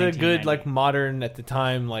 which in is a good 1990. like modern at the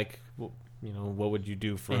time. Like you know, what would you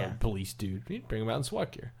do for Yeah. a police dude? You'd bring him out in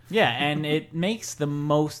SWAT gear. Yeah, and it makes the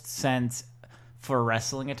most sense for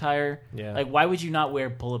wrestling attire. Yeah. Like why would you not wear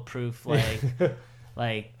bulletproof like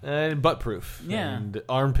butt proof? Yeah. and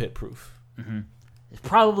armpit proof. It's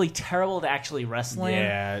probably terrible to actually wrestling.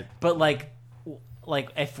 Yeah. But like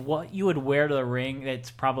if what you would wear to the ring,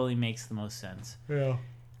 it probably makes the most sense. Yeah.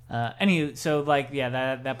 Anywho, so like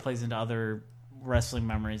yeah, that plays into other wrestling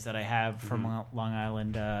memories that I have from Long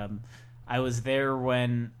Island. I was there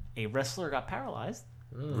when a wrestler got paralyzed.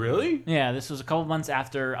 Really? Yeah, this was a couple months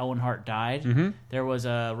after Owen Hart died. Mhm. There was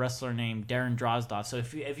a wrestler named Darren Drozdoff. So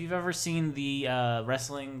if you've ever seen the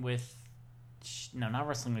wrestling with not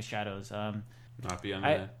Wrestling with Shadows, Not Beyond the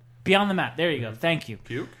Mat. Beyond the Mat. There you go. Thank you.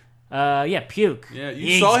 Puke? Yeah, Puke. Yeah, you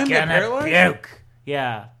He's saw him get gonna paralyzed? Puke.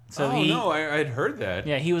 Yeah. So oh no, I'd heard that.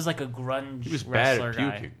 Yeah, he was like a grunge He was bad wrestler at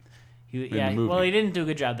guy. puking. Yeah, the movie. well, he didn't do a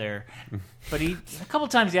good job there, but a couple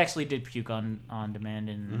times he actually did puke on demand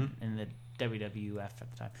in the WWF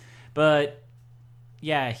at the time. But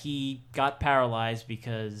yeah, he got paralyzed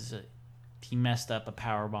because he messed up a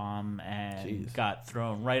power bomb and got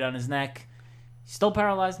thrown right on his neck. He's still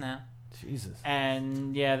paralyzed now. Jesus.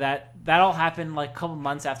 And yeah, that all happened like a couple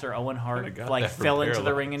months after Owen Hart like fell into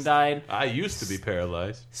the ring and died. I used to be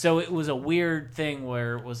paralyzed. So it was a weird thing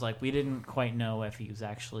where it was like we didn't quite know if he was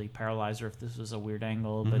actually paralyzed or if this was a weird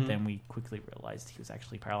angle, but then we quickly realized he was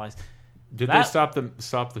actually paralyzed. Did they stop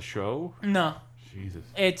the show? No. Jesus.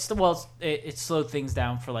 It slowed things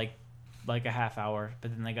down for like a half hour,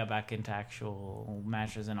 but then they got back into actual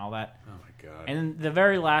matches and all that. Oh my god. And the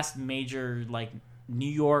very last major like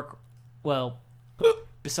New York, well,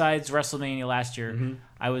 besides WrestleMania last year,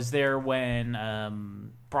 I was there when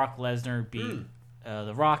Brock Lesnar beat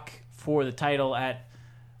The Rock for the title at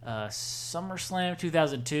SummerSlam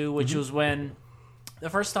 2002, which was when the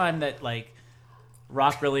first time that like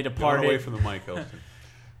Rock really departed. Going away from the mic, Elton.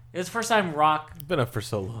 It was the first time Rock been up for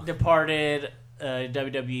so long. Departed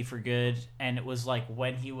WWE for good, and it was like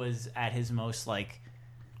when he was at his most like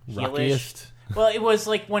heelish. Rockiest? Well, it was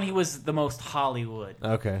like when he was the most Hollywood.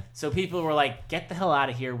 Okay. So people were like, "Get the hell out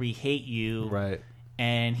of here! We hate you!" Right.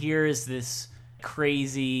 And here is this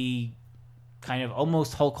crazy, kind of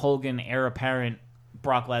almost Hulk Hogan heir apparent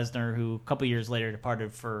Brock Lesnar, who a couple years later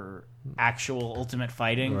departed for actual Ultimate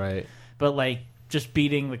Fighting. Right. But like just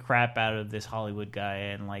beating the crap out of this Hollywood guy,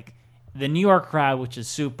 and like the New York crowd, which is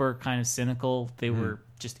super kind of cynical, they were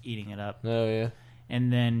just eating it up. Oh yeah.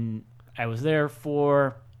 And then I was there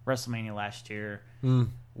for WrestleMania last year,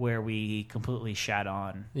 where we completely shat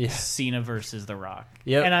on Cena versus The Rock.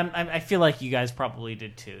 Yep. And I feel like you guys probably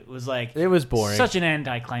did too. It was like It was boring. such an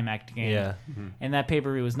anticlimactic game. Yeah. And that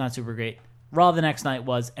pay-per-view was not super great. Raw the next night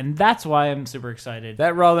was, and that's why I'm super excited.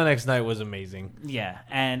 That Raw the next night was amazing. Yeah,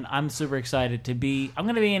 and I'm super excited to be. I'm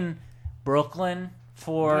going to be in Brooklyn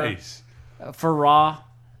for Raw,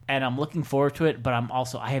 and I'm looking forward to it. But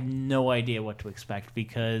I have no idea what to expect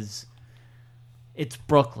because it's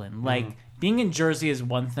Brooklyn. Like being in Jersey is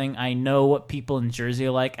one thing. I know what people in Jersey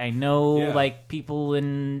are like. I know like people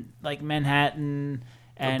in like Manhattan.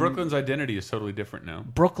 And Brooklyn's identity is totally different now.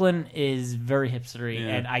 Brooklyn is very hipstery,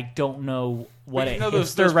 and I don't know what a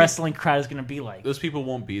those hipster wrestling crowd is going to be like. Those people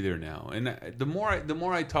won't be there now. And the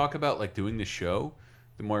more I talk about like doing this show,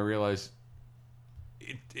 the more I realize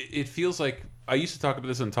it feels like I used to talk about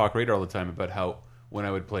this on Talk Radio all the time about how when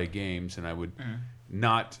I would play games and I would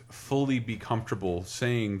not fully be comfortable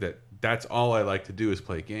saying that that's all I like to do is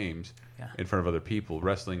play games in front of other people.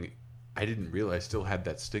 Wrestling, I didn't realize still had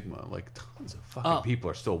that stigma. Like tons of fucking people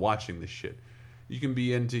are still watching this shit. You can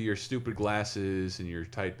be into your stupid glasses and your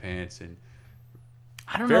tight pants and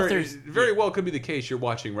I don't know if there's very well could be the case. You're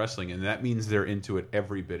watching wrestling, and that means they're into it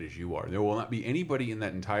every bit as you are. There will not be anybody in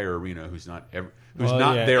that entire arena who's not there.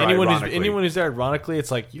 Anyone who's there ironically,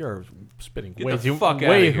 it's like you're spending Get way the too fuck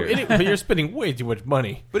outta here. You're spending way too much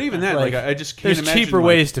money. But even that, like I just can't there's imagine. cheaper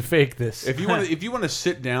ways to fake this. If you want to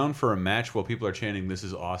sit down for a match while people are chanting "This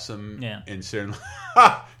is awesome," and sitting,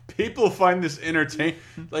 people find this entertaining.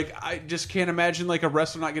 Like I just can't imagine like a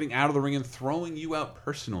wrestler not getting out of the ring and throwing you out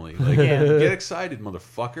personally. Like get excited,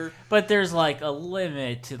 motherfucker. But there's like a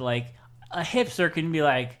limit to like a hipster can be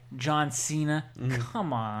like John Cena.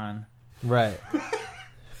 Come on, right?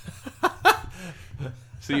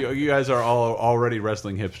 So you guys are all already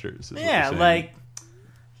wrestling hipsters. Yeah, like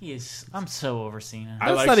he is. I'm so over Cena.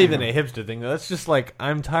 That's not even a hipster thing though. That's just like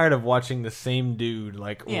I'm tired of watching the same dude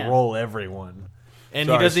like roll everyone. And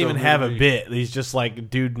he doesn't even have a bit. He's just like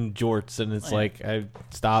dude in jorts, and it's like,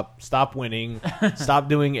 stop winning, stop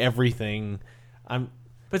doing everything.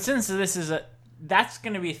 But since this is that's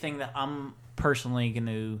going to be a thing that I'm personally going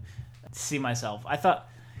to see myself. I thought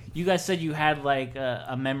you guys said you had like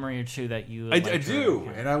a memory or two that you. I do,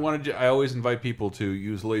 and I always invite people to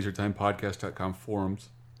use LaserTimePodcast.com forums.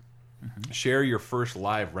 Share your first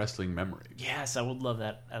live wrestling memory. Yes, I would love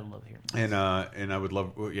that. I would love hearing that. And I would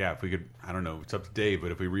love, if we could. I don't know, it's up to Dave,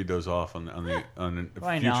 but if we read those off on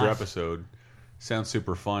a future episode, sounds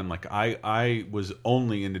super fun. Like I was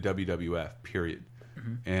only into WWF, period,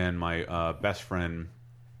 and my best friend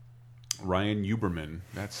Ryan Huberman,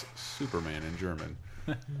 that's Superman in German,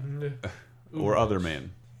 or other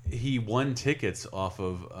man. He won tickets off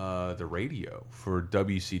of the radio for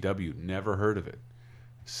WCW. Never heard of it.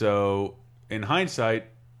 So, in hindsight,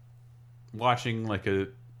 watching like a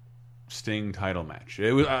Sting title match,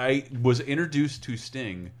 I was introduced to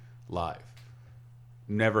Sting live.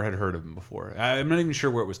 Never had heard of him before. I'm not even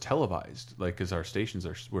sure where it was televised, like because our stations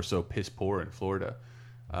were so piss poor in Florida.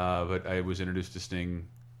 But I was introduced to Sting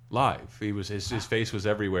live. His face was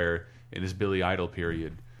everywhere in his Billy Idol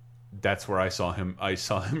period. That's where I saw him. I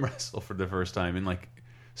saw him wrestle for the first time, and like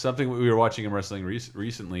something we were watching him wrestling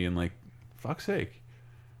recently, and like, fuck's sake,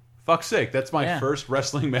 that's my first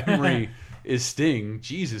wrestling memory is Sting.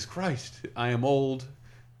 Jesus Christ, I am old.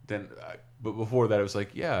 But before that, I was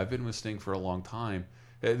like, I've been with Sting for a long time.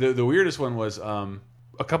 The weirdest one was a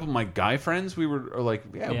couple of my guy friends. We were like,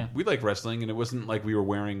 we like wrestling, and it wasn't like we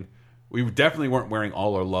definitely weren't wearing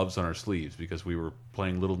all our loves on our sleeves because we were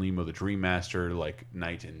playing Little Nemo the Dream Master like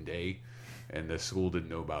night and day, and the school didn't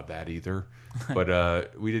know about that either.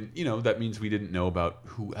 But we didn't, that means we didn't know about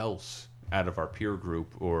who else out of our peer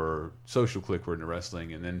group or social clique were into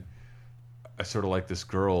wrestling. And then I sort of like this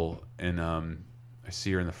girl, and I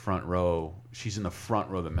see her in the front row. She's in the front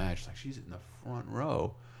row of the match. Like, she's in the front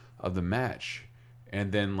row of the match. And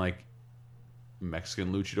then, like,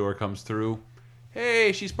 Mexican luchador comes through.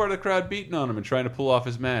 Hey, she's part of the crowd beating on him and trying to pull off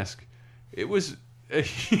his mask. It was a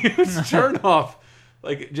huge turnoff.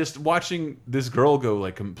 Like, just watching this girl go,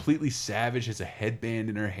 like, completely savage, has a headband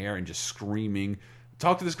in her hair and just screaming.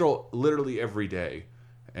 Talk to this girl literally every day,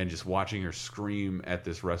 and just watching her scream at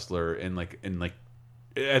this wrestler, and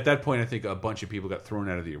at that point, I think a bunch of people got thrown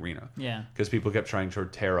out of the arena. Yeah, because people kept trying to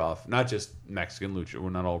tear off, not just Mexican lucha. We're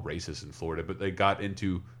not all racist in Florida, but they got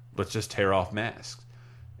into let's just tear off masks,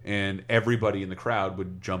 and everybody in the crowd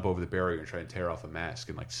would jump over the barrier and try and tear off a mask,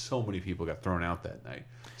 and like so many people got thrown out that night.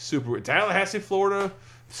 Super Tallahassee, Florida.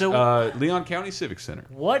 So Leon County Civic Center.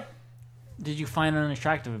 What did you find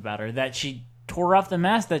unattractive about her? That she tore off the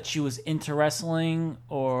mask, that she was into wrestling,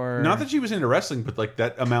 or not that she was into wrestling, but like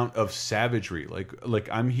that amount of savagery. Like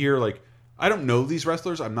I'm here, like I don't know these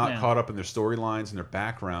wrestlers. I'm not caught up in their storylines and their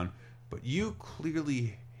background, but you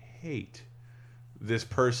clearly hate this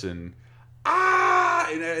person.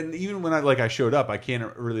 And even when I showed up, I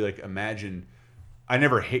can't really like imagine. I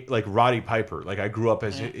never hate like Roddy Piper. Like I grew up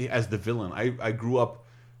as the villain. I grew up.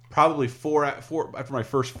 Probably four after my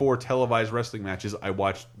first 4 televised wrestling matches, I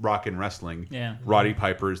watched Rockin' Wrestling. Yeah. Roddy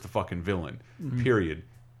Piper is the fucking villain. Period.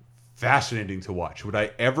 Fascinating to watch. Would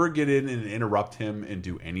I ever get in and interrupt him and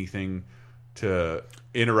do anything to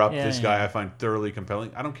interrupt this guy I find thoroughly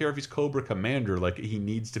compelling? I don't care if he's Cobra Commander. Like, he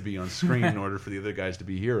needs to be on screen in order for the other guys to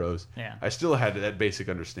be heroes. Yeah. I still had that basic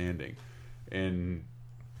understanding. And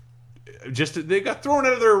just they got thrown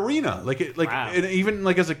out of their arena. And even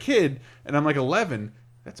like as a kid, and I'm like 11.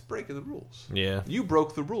 That's breaking the rules. Yeah. You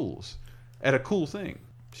broke the rules at a cool thing.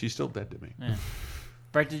 She's still dead to me. Yeah.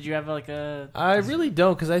 Brett, did you have like a... I really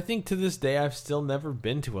don't, because I think to this day I've still never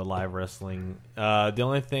been to a live wrestling. The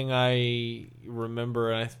only thing I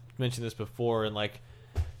remember, and I mentioned this before, and like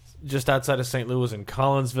just outside of St. Louis in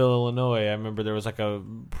Collinsville, Illinois. I remember there was like a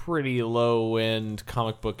pretty low-end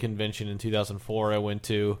comic book convention in 2004 I went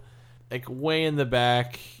to. Like way in the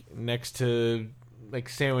back, next to, like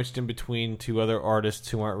sandwiched in between two other artists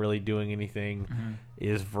who aren't really doing anything,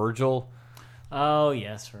 is Virgil. Oh,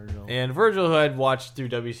 yes, Virgil. And Virgil, who I'd watched through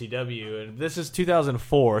WCW, and this is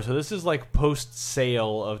 2004, so this is like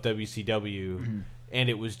post-sale of WCW, and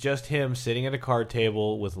it was just him sitting at a card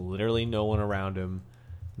table with literally no one around him,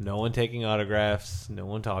 no one taking autographs, no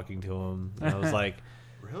one talking to him. And I was like,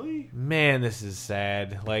 really? Man, this is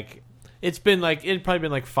sad. Like, it'd probably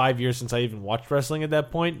been like 5 years since I even watched wrestling at that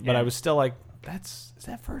point, but I was still like, is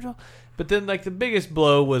that Virgil? But then, like, the biggest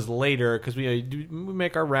blow was later, because we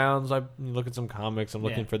make our rounds. I look at some comics. I'm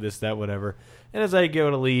looking for this, that, whatever. And as I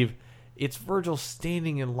go to leave, it's Virgil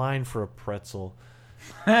standing in line for a pretzel.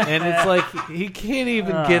 And it's like, he can't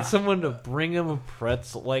even get someone to bring him a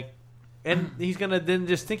pretzel. Like, and he's going to then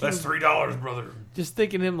just think... That's $3, brother. Just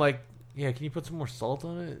thinking him, like, yeah, can you put some more salt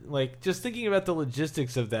on it? Like, just thinking about the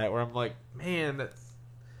logistics of that, where I'm like, man, that's...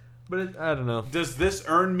 But I don't know. Does this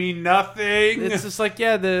earn me nothing? It's just like,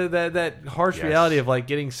 yeah, that harsh reality of like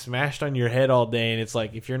getting smashed on your head all day, and it's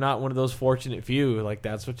like if you're not one of those fortunate few, like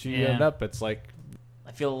that's what you end up. It's like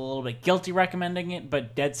I feel a little bit guilty recommending it,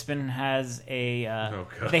 but Deadspin has a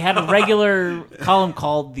they had a regular column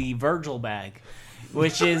called the Virgil Bag,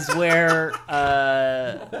 which is where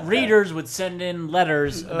readers would send in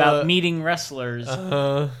letters about meeting wrestlers,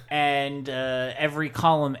 and every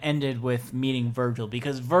column ended with meeting Virgil,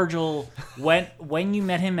 because Virgil, when you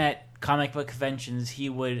met him at comic book conventions, he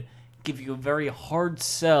would give you a very hard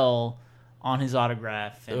sell on his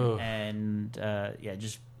autograph, and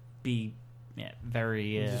just be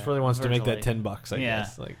very. He just really wants to make that Virgil-like. $10, I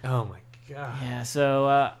guess. Like, oh my god. Yeah.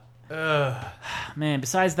 So. Man,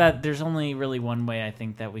 besides that, there's only really one way I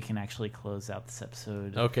think that we can actually close out this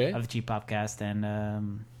episode of the Cheap Popcast, and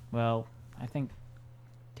I think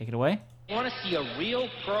take it away. Want to see a real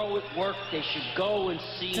pro at work? They should go and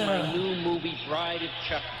see my new movie Bride of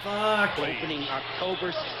Chucky, opening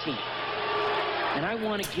October 16th. And I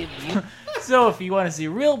want to give you. So, if you want to see a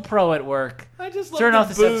real pro at work, I just love turn off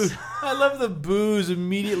this booze. episode. I love the booze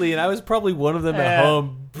immediately, and I was probably one of them at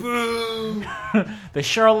home. Boo! The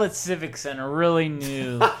Charlotte Civic Center really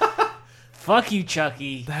knew. Fuck you,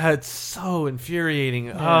 Chucky. That's so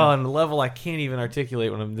infuriating. Oh, on a level I can't even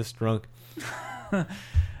articulate when I'm this drunk. All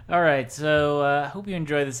right, so hope you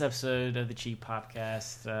enjoy this episode of the Cheap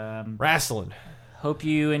Popcast. Wrestling. Hope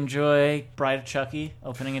you enjoy Bride of Chucky,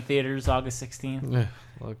 opening in theaters August 16th.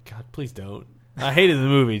 Oh, God, please don't. I hated the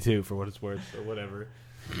movie, too, for what it's worth, so whatever.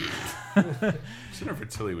 Jennifer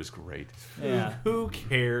Tilly was great. Yeah. Who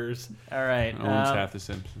cares? All right. Owns half the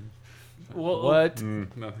Simpsons. What?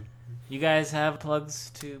 Nothing. You guys have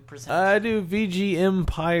plugs to present? I do VG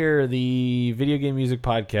Empire, the video game music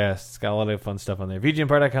podcast. It's got a lot of fun stuff on there.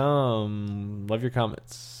 VGEmpire.com. Love your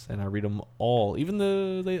comments. And I read them all. Even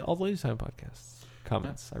all the Laser Time podcasts.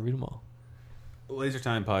 Comments. I read them all.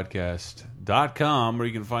 LaserTimePodcast.com, where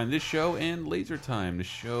you can find this show and Laser Time, the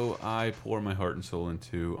show I pour my heart and soul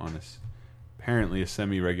into on apparently a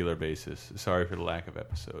semi-regular basis. Sorry for the lack of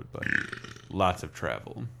episode, but lots of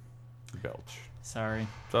travel. Belch. Sorry.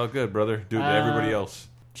 It's all good, brother. Do it to everybody else.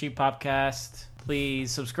 Cheap Popcast.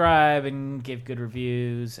 Please subscribe and give good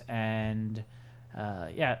reviews. And,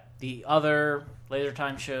 the other Laser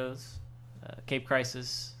Time shows, Cape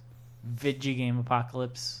Crisis, Vidgy Game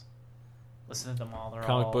Apocalypse. Listen to them all. They're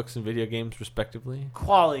comic all books and video games, respectively.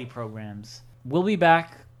 Quality programs. We'll be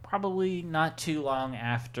back probably not too long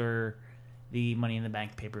after the Money in the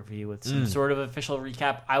Bank pay-per-view with some sort of official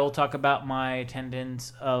recap. I will talk about my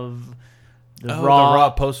attendance of the Raw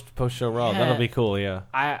post-show Raw. Yeah. That'll be cool, yeah.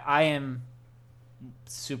 I am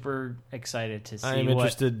super excited to see I am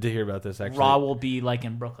interested to hear about this, actually. Raw will be like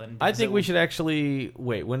in Brooklyn. I think we should actually...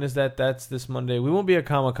 Wait, when is that? That's this Monday. We won't be at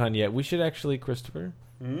Comic-Con yet. We should actually, Christopher...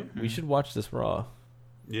 Mm-hmm. We should watch this Raw.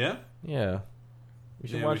 Yeah? Yeah. We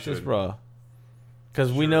should watch this Raw.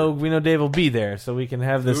 Because we know Dave will be there, so we can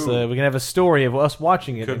have this. We can have a story of us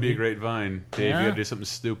watching it. Could be a great vine, Dave. You gotta do something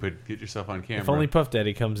stupid. Get yourself on camera. If only Puff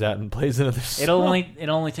Daddy comes out and plays another song.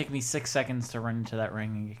 It'll only take me 6 seconds to run into that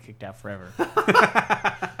ring and get kicked out forever.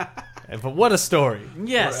 But what a story!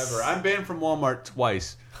 Yes, forever. I'm banned from Walmart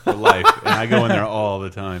twice for life, and I go in there all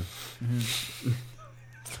the time.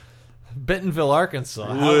 Bentonville,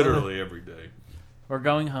 Arkansas. Literally every day. We're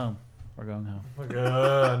going home. We're going home.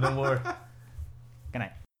 No more. Good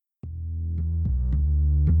night.